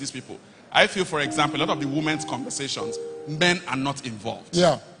educate these people. I feel, for example, a lot of the women's conversations, men are not involved.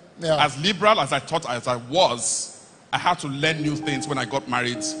 Yeah. As liberal as I thought as I was, I had to learn new things when I got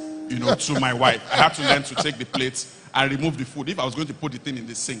married, you know, to my wife. I had to learn to take the plates and remove the food. If I was going to put the thing in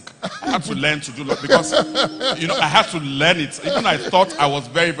the sink, I had to learn to do that because, you know, I had to learn it. Even I thought I was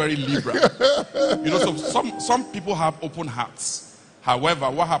very, very liberal. You know, so some people have open hearts. However,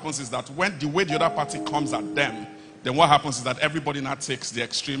 what happens is that when the way the other party comes at them, then what happens is that everybody now takes the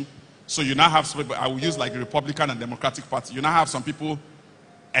extreme. So you now have some people, I will use like the Republican and Democratic Party. You now have some people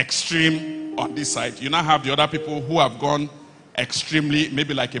extreme on this side. You now have the other people who have gone extremely,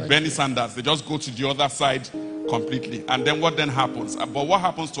 maybe like a Bernie Sanders. They just go to the other side completely. And then what then happens? But what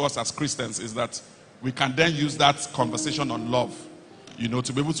happens to us as Christians is that we can then use that conversation on love, you know,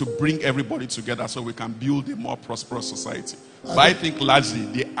 to be able to bring everybody together so we can build a more prosperous society. But I think largely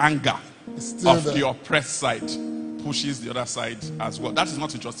the anger of the oppressed side pushes the other side as well. That is not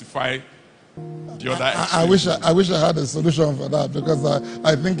to justify the other. I wish I had a solution for that, because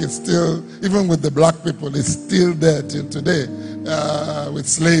I think it's still, even with the black people, it's still there till today. With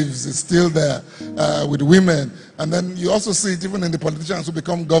slaves, it's still there. With women. And then you also see it even in the politicians who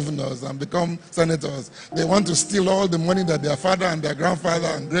become governors and become senators. They want to steal all the money that their father and their grandfather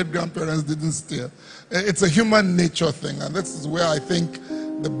and great-grandparents didn't steal. It's a human nature thing, and this is where I think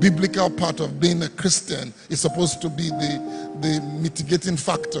the biblical part of being a Christian is supposed to be the mitigating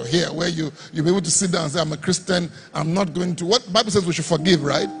factor here, where you'll be able to sit down and say, I'm a Christian, I'm not going to, what the Bible says we should forgive,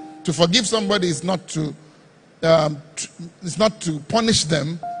 right? To forgive somebody is not to punish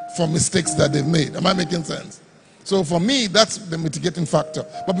them for mistakes that they've made. Am I making sense? So for me, that's the mitigating factor.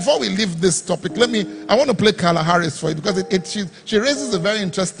 But before we leave this topic, I want to play Carla Harris for you, because she raises a very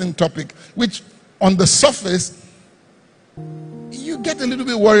interesting topic, which on the surface, you get a little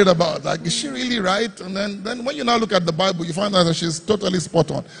bit worried about. Like, is she really right? And then when you now look at the Bible, you find out that she's totally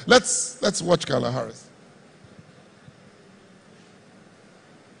spot on. Let's watch Carla Harris.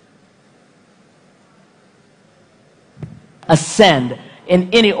 Ascend in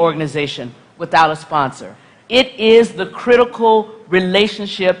any organization without a sponsor. It is the critical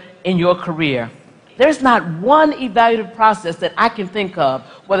relationship in your career. There's not one evaluative process that I can think of,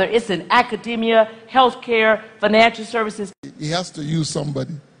 whether it's in academia, healthcare, financial services. He has to use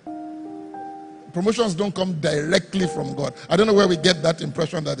somebody. Promotions don't come directly from God. I don't know where we get that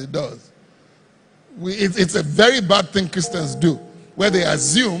impression that it does. It's a very bad thing Christians do, where they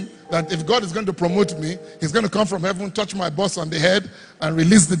assume that if God is going to promote me, he's going to come from heaven, touch my boss on the head, and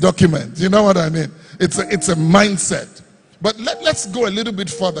release the document. You know what I mean? It's a mindset. But let's go a little bit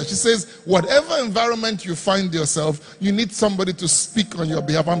further. She says, whatever environment you find yourself, you need somebody to speak on your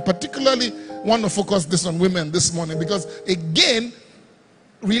behalf. And particularly want to focus this on women this morning, because again,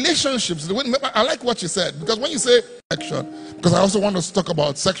 relationships, I like what you said, because when you say action, because I also want to talk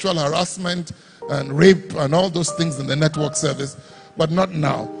about sexual harassment and rape and all those things in the network service, but not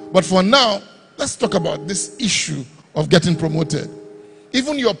now. But for now, let's talk about this issue of getting promoted.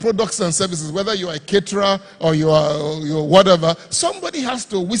 Even your products and services, whether you are a caterer or you're whatever, somebody has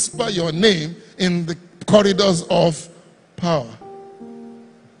to whisper your name in the corridors of power.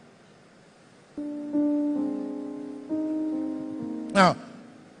 Now,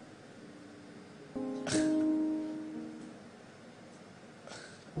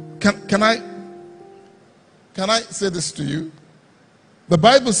 can I say this to you? The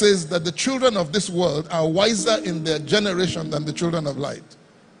Bible says that the children of this world are wiser in their generation than the children of light.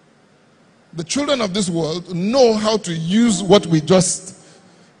 The children of this world know how to use what we just,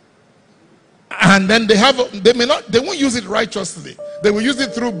 and then they won't use it righteously. They will use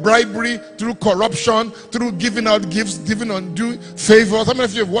it through bribery, through corruption, through giving out gifts, giving undue favors. How many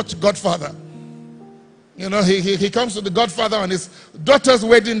of you have watched Godfather? You know, he comes to the Godfather on his daughter's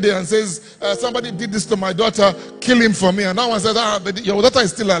wedding day and says, somebody did this to my daughter, kill him for me. And that one says, but your daughter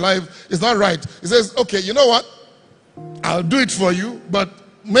is still alive. It's not right. He says, okay, you know what? I'll do it for you, but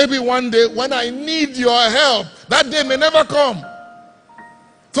maybe one day when I need your help, that day may never come.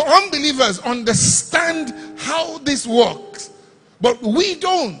 So unbelievers understand how this works, but we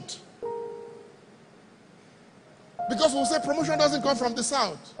don't. Because we'll say promotion doesn't come from the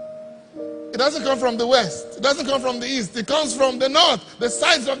south. It doesn't come from the west. It doesn't come from the east. It comes from the north, the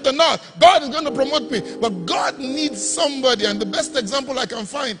sides of the north. God is going to promote me. But God needs somebody. And the best example I can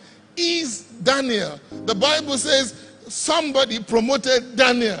find is Daniel. The Bible says somebody promoted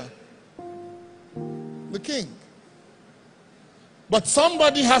Daniel, the king. But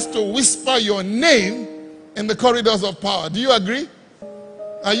somebody has to whisper your name in the corridors of power. Do you agree?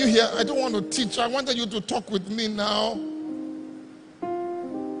 Are you here? I don't want to teach. I wanted you to talk with me now.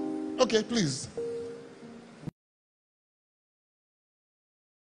 Okay, please.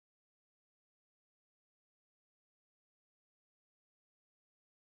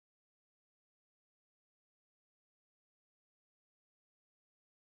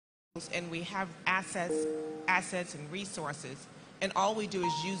 And we have assets and resources, and all we do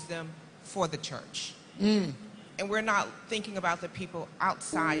is use them for the church. And we're not thinking about the people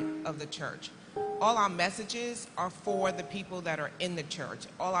outside of the church. All our messages are for the people that are in the church.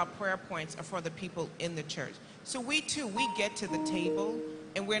 All our prayer points are for the people in the church. So we get to the table,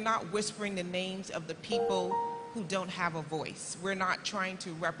 and we're not whispering the names of the people who don't have a voice. We're not trying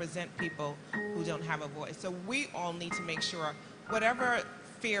to represent people who don't have a voice. So we all need to make sure whatever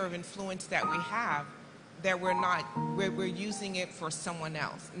sphere of influence that we have, that we're using it for someone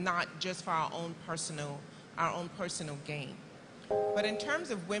else, not just for our own personal gain. But in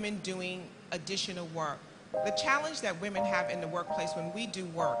terms of women doing additional work, the challenge that women have in the workplace when we do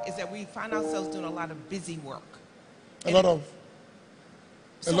work is that we find ourselves doing a lot of busy work. A lot of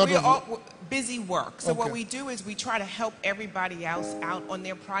busy work. So okay. What we do is we try to help everybody else out on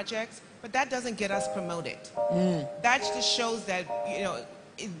their projects, but that doesn't get us promoted. That just shows that, you know,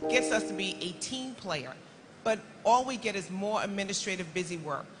 it gets us to be a team player. But all we get is more administrative busy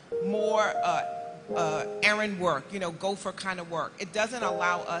work, more errand work, you know, gopher kind of work. It doesn't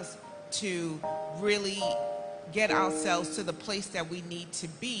allow us to really get ourselves to the place that we need to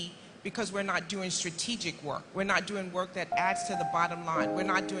be, because we're not doing strategic work. We're not doing work that adds to the bottom line. We're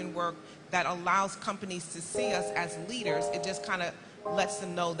not doing work that allows companies to see us as leaders. It just kind of lets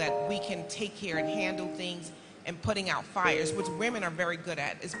them know that we can take care and handle things and putting out fires, which women are very good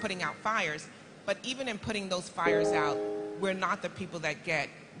at, is putting out fires. But even in putting those fires out, we're not the people that get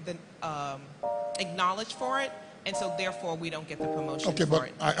the, acknowledged for it, and so therefore we don't get the promotion for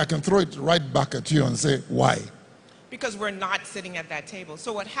it. I can throw it right back at you and say, why? Because we're not sitting at that table.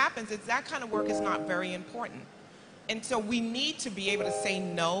 So what happens is that kind of work is not very important. And so we need to be able to say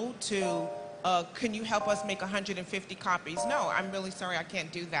no to, can you help us make 150 copies? No, I'm really sorry, I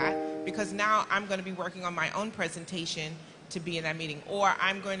can't do that, because now I'm going to be working on my own presentation to be in that meeting, or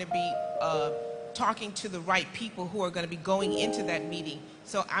I'm going to be talking to the right people who are going to be going into that meeting.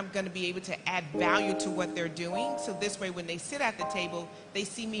 So I'm going to be able to add value to what they're doing. So this way, when they sit at the table, they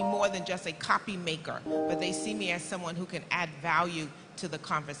see me more than just a copy maker, but they see me as someone who can add value to the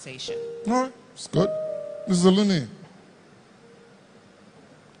conversation. All right, it's good. Mrs. Oluni.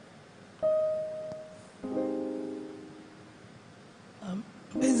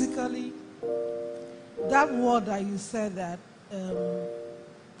 Basically, that word that you said that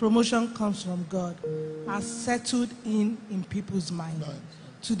promotion comes from God has settled in people's minds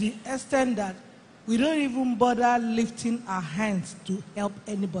to the extent that we don't even bother lifting our hands to help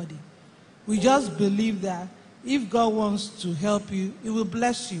anybody. We just believe that if God wants to help you, He will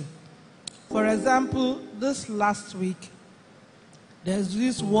bless you. For example, this last week, there's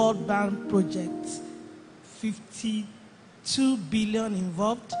this World Bank project, 52 billion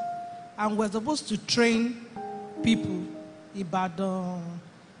involved, and we're supposed to train people about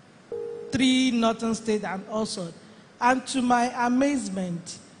 3 northern states and also. And to my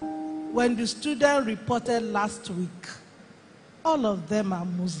amazement, when the student reported last week, all of them are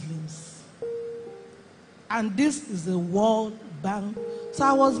Muslims. And this is the World Bank. So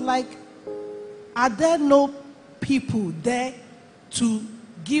I was like, are there no people there to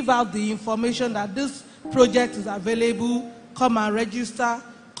give out the information that this project is available, come and register,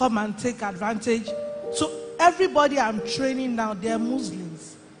 come and take advantage. So everybody I'm training now, they're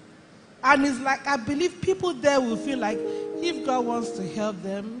Muslims. And it's like, I believe people there will feel like if God wants to help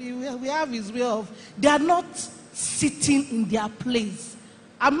them, we have his way of, they are not sitting in their place.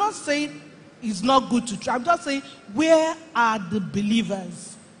 I'm not saying it's not good to try. I'm just saying, where are the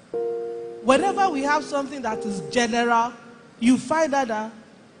believers? Whenever we have something that is general, you find out that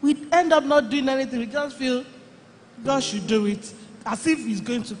we end up not doing anything. We just feel God should do it, as if it's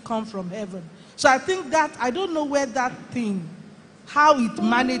going to come from heaven. So I think that, I don't know where that thing, how it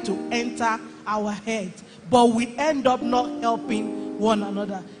managed to enter our head, but we end up not helping one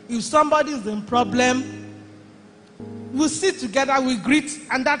another. If somebody is in problem, we'll sit together, we greet,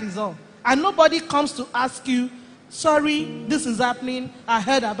 and that is all. And nobody comes to ask you, sorry, this is happening, I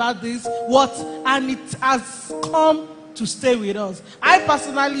heard about this, what? And it has come to stay with us. I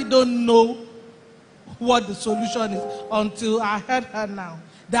personally don't know what the solution is until I heard her now,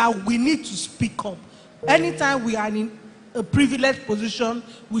 that we need to speak up. Anytime we are in a privileged position,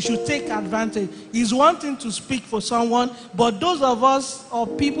 we should take advantage. It's one thing to speak for someone, but those of us or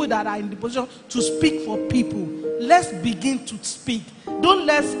people that are in the position to speak for people, let's begin to speak. Don't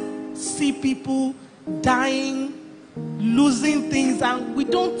let's see people dying, losing things, and we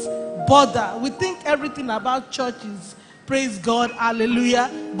don't bother. We think everything about church is praise God, hallelujah,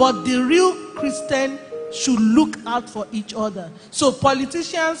 but the real Christian should look out for each other. So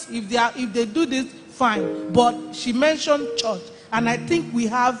politicians, if they do this, fine. But she mentioned church, and I think we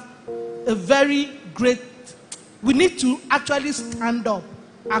have a very great, we need to actually stand up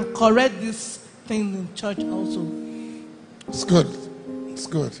and correct this thing in church also. It's good. It's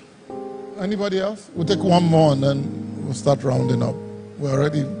good. Anybody else? We'll take one more and then we'll start rounding up. We're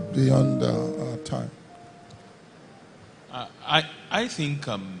already beyond our time. I think,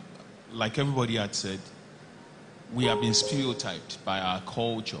 like everybody had said, we have been stereotyped by our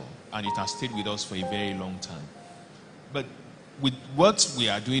culture, and it has stayed with us for a very long time. But with what we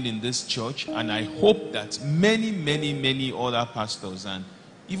are doing in this church, and I hope that many, many, many other pastors and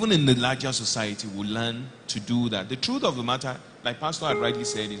even in the larger society will learn to do that. The truth of the matter, like Pastor had rightly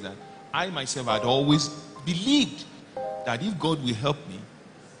said, is that I myself had always believed that if God will help me,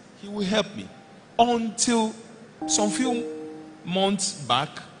 he will help me. Until some few months back,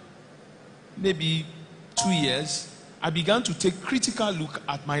 maybe 2 years, I began to take critical look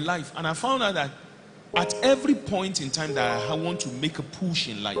at my life, and I found out that at every point in time that I want to make a push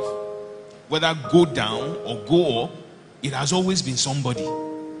in life, whether go down or go up, it has always been somebody.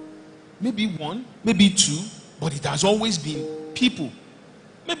 Maybe one, maybe two, but it has always been people.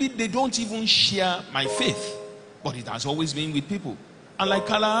 Maybe they don't even share my faith, but it has always been with people. And like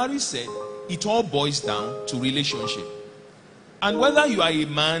Kalahari said, it all boils down to relationship. And whether you are a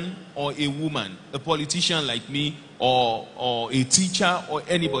man or a woman, a politician like me, or a teacher or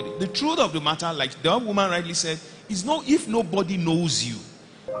anybody, the truth of the matter, like the woman rightly said, is no, if nobody knows you,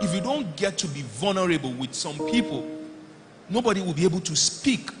 if you don't get to be vulnerable with some people, nobody will be able to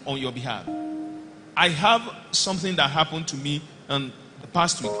speak on your behalf. I have something that happened to me the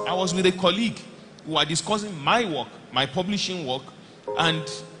past week. I was with a colleague who were discussing my work, my publishing work, and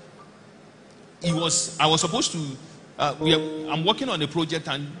I was supposed to, I'm working on a project,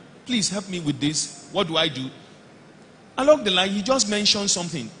 and please help me with this. What do I do? Along the line, he just mentioned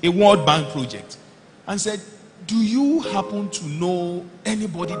something, a World Bank project, and said, do you happen to know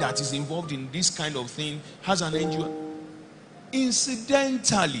anybody that is involved in this kind of thing, has an NGO?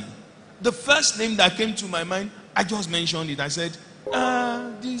 Incidentally, the first name that came to my mind, I just mentioned it. I said,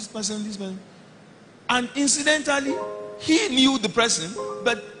 this person. And incidentally, he knew the person,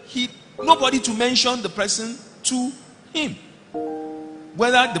 but nobody to mention the person to him.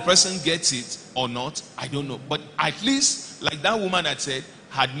 Whether the person gets it or not, I don't know. But at least, like that woman had said,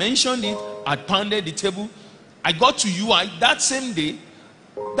 had mentioned it, had pounded the table. I got to UI that same day.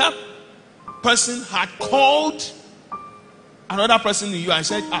 That person had called another person in UI and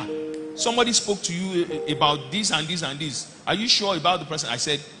said, somebody spoke to you about this and this and this. Are you sure about the person? I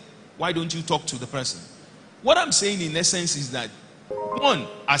said, why don't you talk to the person? What I'm saying in essence is that, one,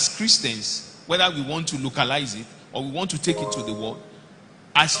 as Christians, whether we want to localize it or we want to take it to the world,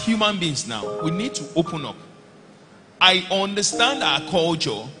 as human beings now, we need to open up. I understand our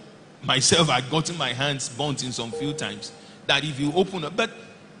culture. Myself, I've gotten my hands burnt in some few times. That if you open up, but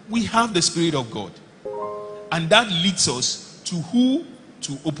we have the Spirit of God. And that leads us to who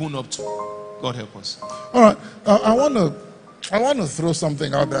to open up to. God help us. All right. I want to throw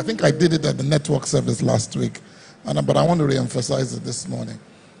something out there. I think I did it at the network service last week. But I want to re-emphasize it this morning.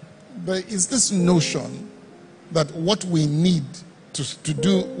 There is this notion that what we need to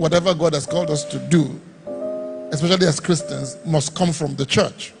do whatever God has called us to do, especially as Christians, must come from the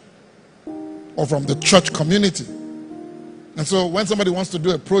church or from the church community. And so when somebody wants to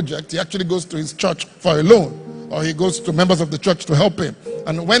do a project, he actually goes to his church for a loan, or he goes to members of the church to help him.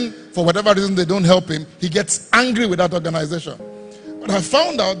 And when, for whatever reason, they don't help him, he gets angry with that organization. But I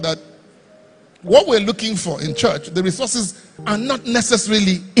found out that what we're looking for in church, the resources are not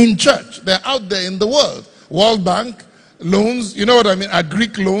necessarily in church. They're out there in the world. World Bank, loans, you know what I mean,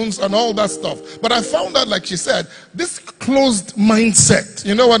 Greek loans and all that stuff. But I found out, like she said, this closed mindset,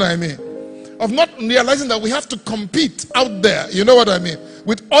 you know what I mean, of not realizing that we have to compete out there, you know what I mean,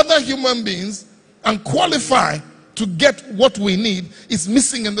 with other human beings and qualify to get what we need is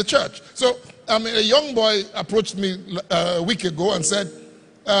missing in the church. So, I mean, a young boy approached me a week ago and said,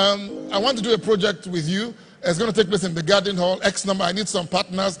 I want to do a project with you. It's going to take place in the Garden Hall, X number. I need some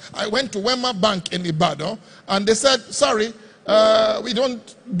partners. I went to Wema Bank in Ibadan, and they said, sorry, we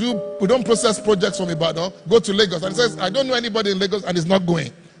don't process projects from Ibadan. Go to Lagos. And he says, I don't know anybody in Lagos, and he's not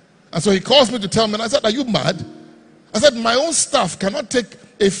going. And so he calls me to tell me, and I said, are you mad? I said, my own staff cannot take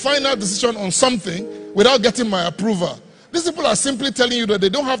a final decision on something without getting my approval. These people are simply telling you that they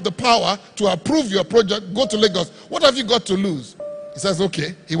don't have the power to approve your project. Go to Lagos. What have you got to lose? He says,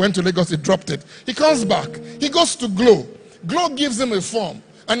 okay. He went to Lagos, he dropped it. He comes back. He goes to Glow. Glow gives him a form.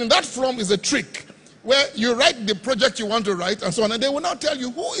 And in that form is a trick where you write the project you want to write and so on. And they will now tell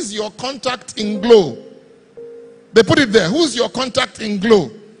you, who is your contact in Glow? They put it there. Who's your contact in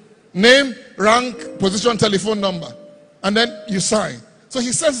Glow? Name, rank, position, telephone number. And then you sign. So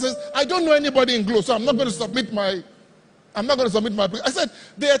he says, I don't know anybody in Glow, so I'm not going to submit my I said,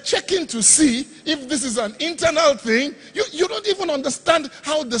 they are checking to see if this is an internal thing. You don't even understand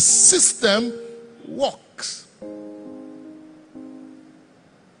how the system works.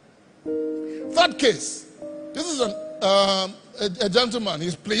 Third case. This is a gentleman. He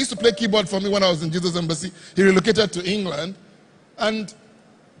used to play keyboard for me when I was in Jesus Embassy. He relocated to England and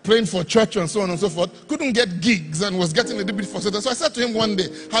playing for church and so on and so forth. Couldn't get gigs and was getting a little bit frustrated. So I said to him one day,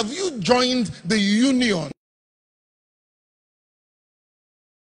 have you joined the union?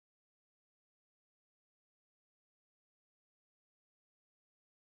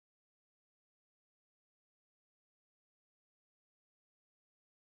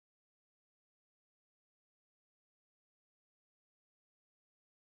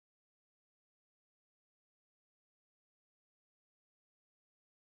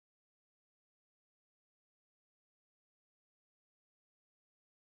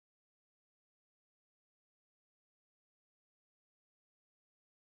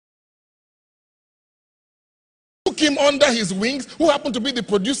 Him under his wings, who happened to be the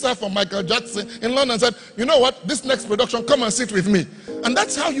producer for Michael Jackson in London, said, you know what, this next production, come and sit with me. And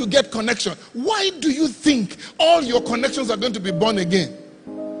that's how you get connection. Why do you think all your connections are going to be born again?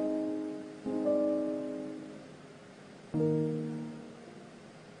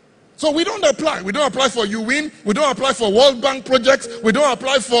 So we don't apply. We don't apply for UWIN. We don't apply for World Bank projects. We don't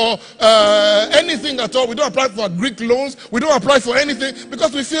apply for anything at all. We don't apply for Greek loans. We don't apply for anything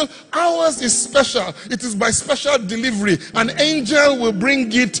because we feel ours is special. It is by special delivery. An angel will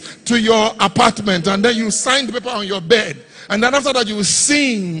bring it to your apartment and then you sign the paper on your bed. And then after that you will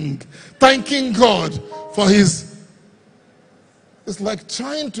sing, thanking God for his... It's like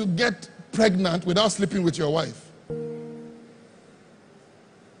trying to get pregnant without sleeping with your wife.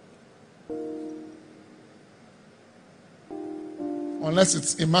 Unless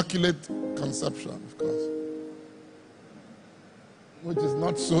it's immaculate conception, of course. Which is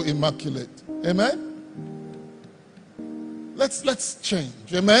not so immaculate. Amen? Let's change.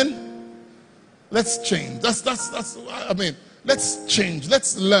 Amen? Let's change. I mean, let's change.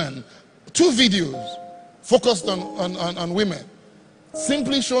 Let's learn. 2 videos focused on women.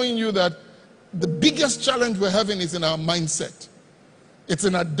 Simply showing you that the biggest challenge we're having is in our mindset. It's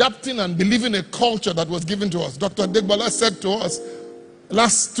in adapting and believing a culture that was given to us. Dr. Degbala said to us,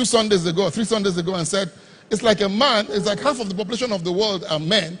 3 Sundays ago and said, it's like a man, it's like half of the population of the world are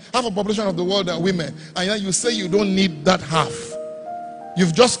men, half of the population of the world are women. And yet you say you don't need that half.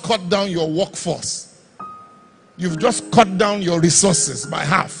 You've just cut down your workforce. You've just cut down your resources by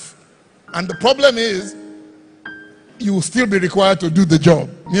half. And the problem is, you will still be required to do the job.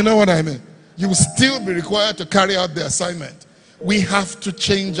 You know what I mean? You will still be required to carry out the assignment. We have to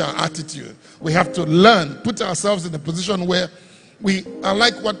change our attitude. We have to learn, put ourselves in a position where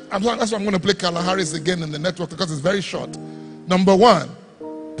that's why I'm going to play Kalahari's again in the network because it's very short. Number 1,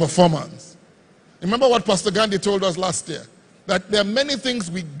 performance. Remember what Pastor Gandhi told us last year? That there are many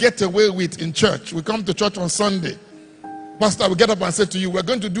things we get away with in church. We come to church on Sunday. Pastor will get up and say to you, we're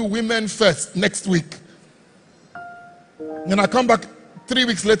going to do women first next week. Then I come back 3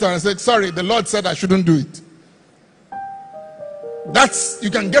 weeks later and I say, sorry, the Lord said I shouldn't do it. You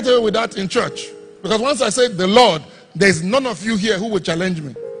can get away with that in church. Because once I say the Lord, there's none of you here who will challenge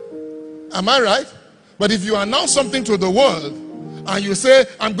me. Am I right? But if you announce something to the world and you say,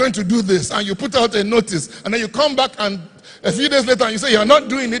 I'm going to do this, and you put out a notice, and then you come back and a few days later and you say you're not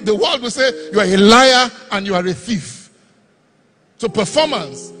doing it, the world will say you are a liar and you are a thief. So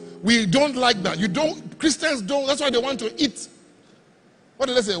performance, we don't like that. Christians don't, that's why they want to eat. What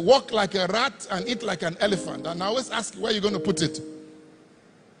did they say? Walk like a rat and eat like an elephant. And I always ask you, where are you going to put it?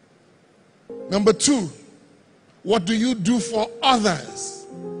 Number 2, what do you do for others?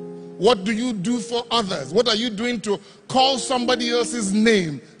 What do you do for others? What are you doing to call somebody else's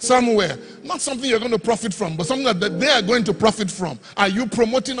name somewhere? Not something you're going to profit from, but something that they are going to profit from. Are you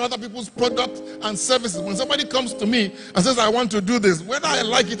promoting other people's products and services? When somebody comes to me and says, I want to do this, whether I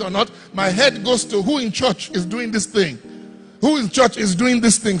like it or not, my head goes to who in church is doing this thing. Who in church is doing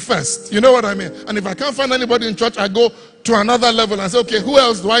this thing first? You know what I mean? And if I can't find anybody in church, I go to another level and say, okay, who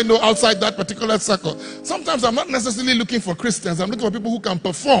else do I know outside that particular circle? Sometimes I'm not necessarily looking for Christians. I'm looking for people who can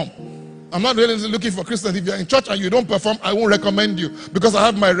perform. I'm not really looking for Christians. If you're in church and you don't perform, I won't recommend you because I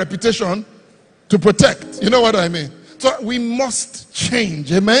have my reputation to protect. You know what I mean? So we must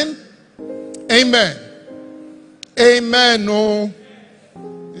change. Amen? Amen. Amen. No.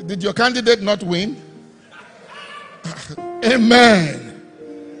 Did your candidate not win? Amen.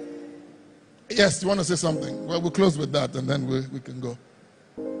 Yes, you want to say something? Well, we'll close with that and then we can go.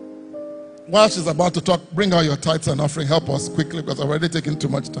 While she's about to talk, bring out your tithes and offering. Help us quickly because I've already taken too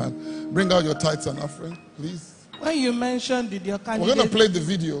much time. Bring out your tithes and offering, please. When you mentioned did your candidate... We're going to play the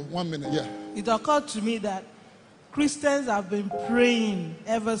video. 1 minute, yeah. It occurred to me that Christians have been praying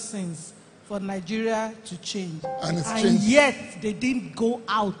ever since for Nigeria to change. And yet they didn't go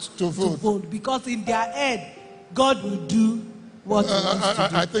out to vote because in their head, God will do what he wants to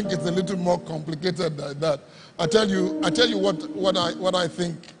do. I think it's a little more complicated than that. I tell you what I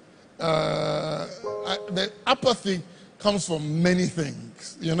think. The apathy comes from many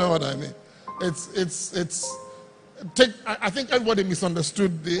things. You know what I mean? I think everybody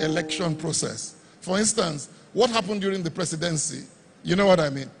misunderstood the election process. For instance, what happened during the presidency, you know what I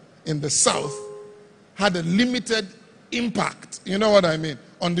mean, in the South, had a limited impact, you know what I mean,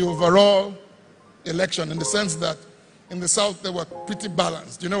 on the overall election, in the sense that in the South they were pretty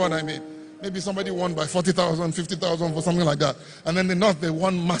balanced, you know what I mean? Maybe somebody won by 40,000, 50,000 for something like that. And then the North, they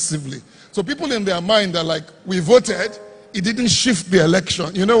won massively. So people in their mind are like, we voted, it didn't shift the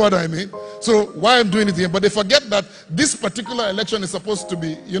election. You know what I mean? So why I'm doing it here? But they forget that this particular election is supposed to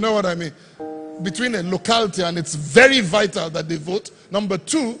be, you know what I mean, between a locality, and it's very vital that they vote. Number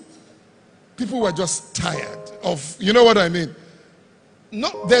 2, people were just tired of, you know what I mean?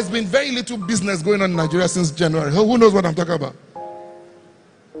 No, there's been very little business going on in Nigeria since January. Who knows what I'm talking about?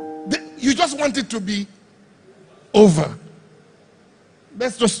 You just want it to be over.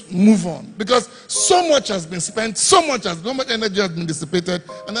 Let's just move on. Because so much has been spent, so much energy has been dissipated.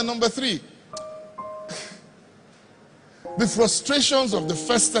 And then number 3, the frustrations of the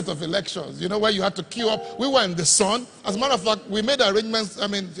first set of elections, you know, where you had to queue up. We were in the sun. As a matter of fact, we made arrangements,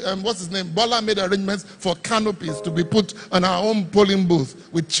 what's his name? Bola made arrangements for canopies to be put on our own polling booth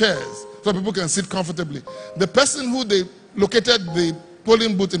with chairs so people can sit comfortably. The person who they located the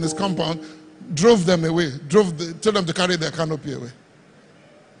polling booth in his compound drove them away, told them to carry their canopy away.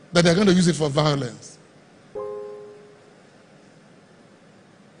 That they're going to use it for violence.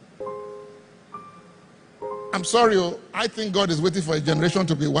 I'm sorry, I think God is waiting for a generation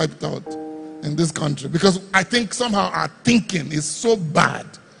to be wiped out in this country because I think somehow our thinking is so bad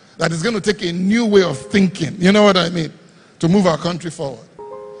that it's going to take a new way of thinking, you know what I mean, to move our country forward.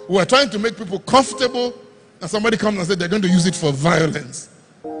 We're trying to make people comfortable and somebody comes and says they're going to use it for violence.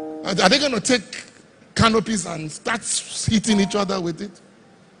 Are they going to take canopies and start hitting each other with it?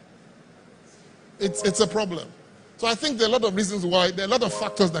 It's a problem. So I think there are a lot of reasons why, there are a lot of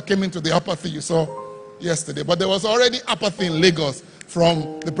factors that came into the apathy you saw yesterday. But there was already apathy in Lagos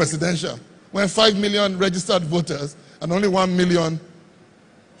from the presidential, when 5 million registered voters and only 1 million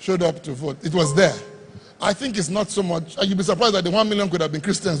showed up to vote. It was there. I think it's not so much, you'd be surprised that the 1 million could have been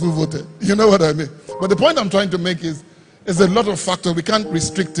Christians who voted. You know what I mean? But the point I'm trying to make is, there's a lot of factors. We can't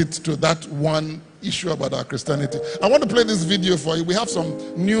restrict it to that one issue about our Christianity. I want to play this video for you. We have some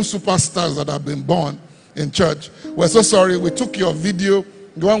new superstars that have been born in church. We're so sorry. We took your video,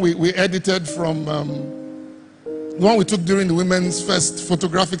 the one we edited from, the one we took during the women's first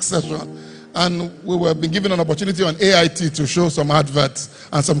photographic session. And we were being given an opportunity on AIT to show some adverts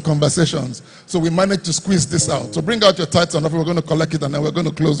and some conversations. So we managed to squeeze this out. So bring out your tithes and offering. We're going to collect it and then we're going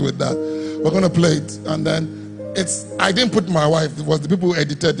to close with that. We're going to play it and then I didn't put my wife, it was the people who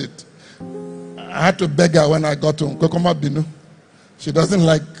edited it. I had to beg her when I got home. Kokoma Binu. She doesn't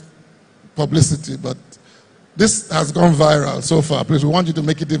like publicity, but this has gone viral so far. Please, we want you to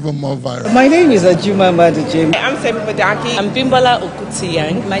make it even more viral. My name is Ajuma Madojemu. I'm Sebi Badaki. I'm Bimbola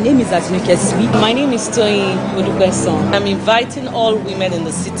Okutiyang. My name is Atinuke Sweet. My name is Toyin Odugbeson. I'm inviting all women in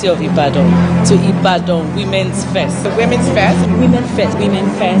the city of Ibadan to Ibadan Women's Fest. The Women's Fest? Women Fest. Women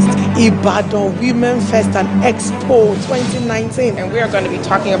Fest. Ibadan Women Fest and Expo 2019. And we are going to be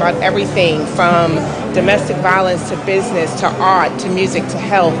talking about everything from domestic violence to business to art to music to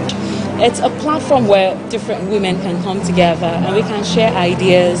health. It's a platform where different women can come together and we can share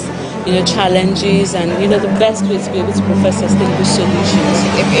ideas, challenges, and the best way to be able to provide sustainable solutions.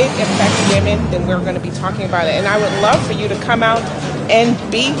 If it affects women, then we're going to be talking about it. And I would love for you to come out and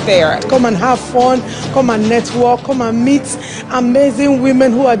be there. Come and have fun, come and network, come and meet amazing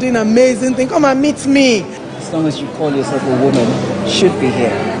women who are doing amazing things. Come and meet me. As long as you call yourself a woman, you should be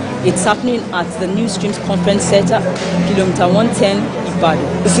here. It's happening at the New Streams Conference Center, Kilometer 110,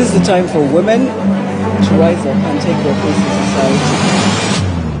 Ibadan. This is the time for women to rise up and take their place in society.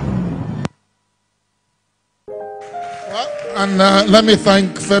 Well, and let me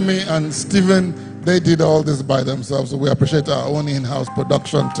thank Femi and Stephen. They did all this by themselves, so we appreciate our own in-house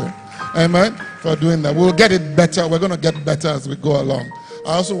production team. Amen, for doing that. We'll get it better. We're going to get better as we go along.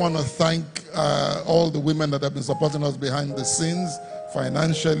 I also want to thank all the women that have been supporting us behind the scenes,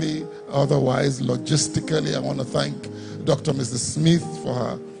 financially, otherwise, logistically. I want to thank Dr. Mrs. Smith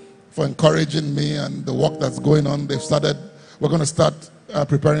for encouraging me and the work that's going on. We're going to start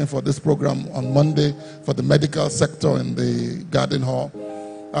preparing for this program on Monday for the medical sector in the Garden Hall.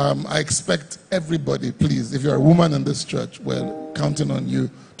 I expect everybody, please, if you're a woman in this church, we're counting on you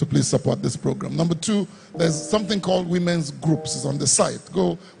to please support this program. Number two, there's something called women's groups. It's on the site.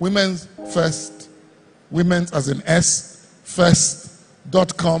 Go Women's First, women's as in S, first.com.ng.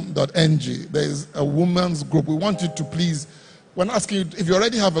 There's a women's group. We want you to please, we're asking you, if you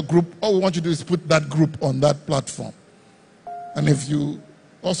already have a group, all we want you to do is put that group on that platform. And if you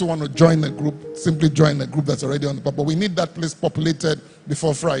also want to join a group, simply join a group that's already on the platform. But we need that place populated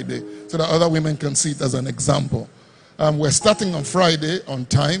before Friday so that other women can see it as an example. We're starting on Friday on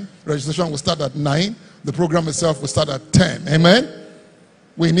time. Registration will start at 9. The program itself will start at 10. Amen?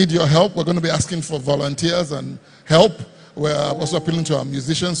 We need your help. We're going to be asking for volunteers and help. We're also appealing to our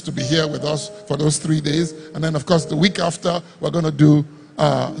musicians to be here with us for those 3 days. And then, of course, the week after, we're going to do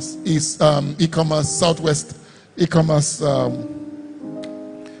e-commerce, Southwest e-commerce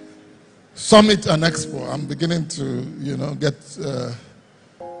Summit and Expo. I'm beginning to, get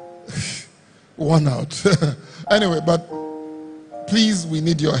worn out. Anyway, but please, we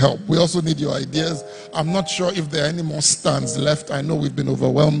need your help. We also need your ideas. I'm not sure if there are any more stands left. I know we've been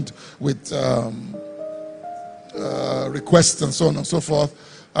overwhelmed with requests and so on and so forth.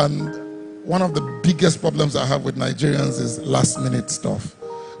 And one of the biggest problems I have with Nigerians is last-minute stuff.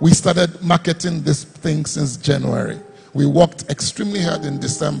 We started marketing this thing since January. We worked extremely hard in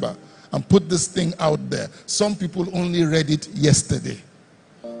December and put this thing out there. Some people only read it yesterday.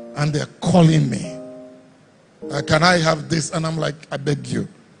 And they're calling me. Can I have this? And I'm like, I beg you.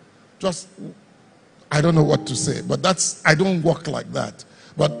 I don't know what to say. But I don't work like that.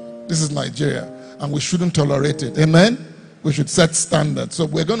 But this is Nigeria. And we shouldn't tolerate it. Amen? We should set standards. So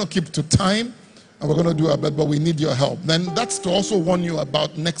we're going to keep to time. And we're going to do our best. But we need your help. Then that's to also warn you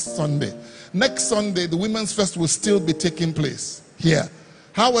about next Sunday. Next Sunday, the Women's Fest will still be taking place here.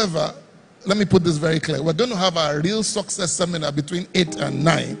 However, let me put this very clear. We're going to have our Real Success Seminar between 8 and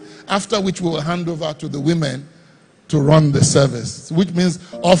 9, after which we will hand over to the women to run the service, which means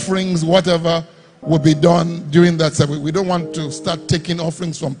offerings, whatever, will be done during that service. We don't want to start taking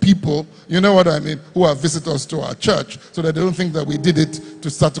offerings from people, you know what I mean, who are visitors to our church, so that they don't think that we did it to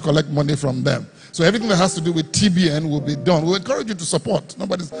start to collect money from them. So everything that has to do with TBN will be done. We'll encourage you to support.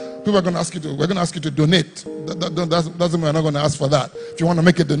 People are going to ask you to, we're going to ask you to donate. That doesn't mean we're not going to ask for that. If you want to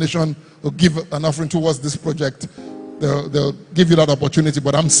make a donation or give an offering towards this project, they'll give you that opportunity.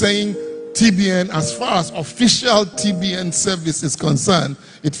 But I'm saying TBN, as far as official TBN service is concerned,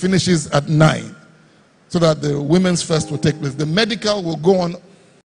 it finishes at 9. So that the Women's Fest will take place. The medical will go on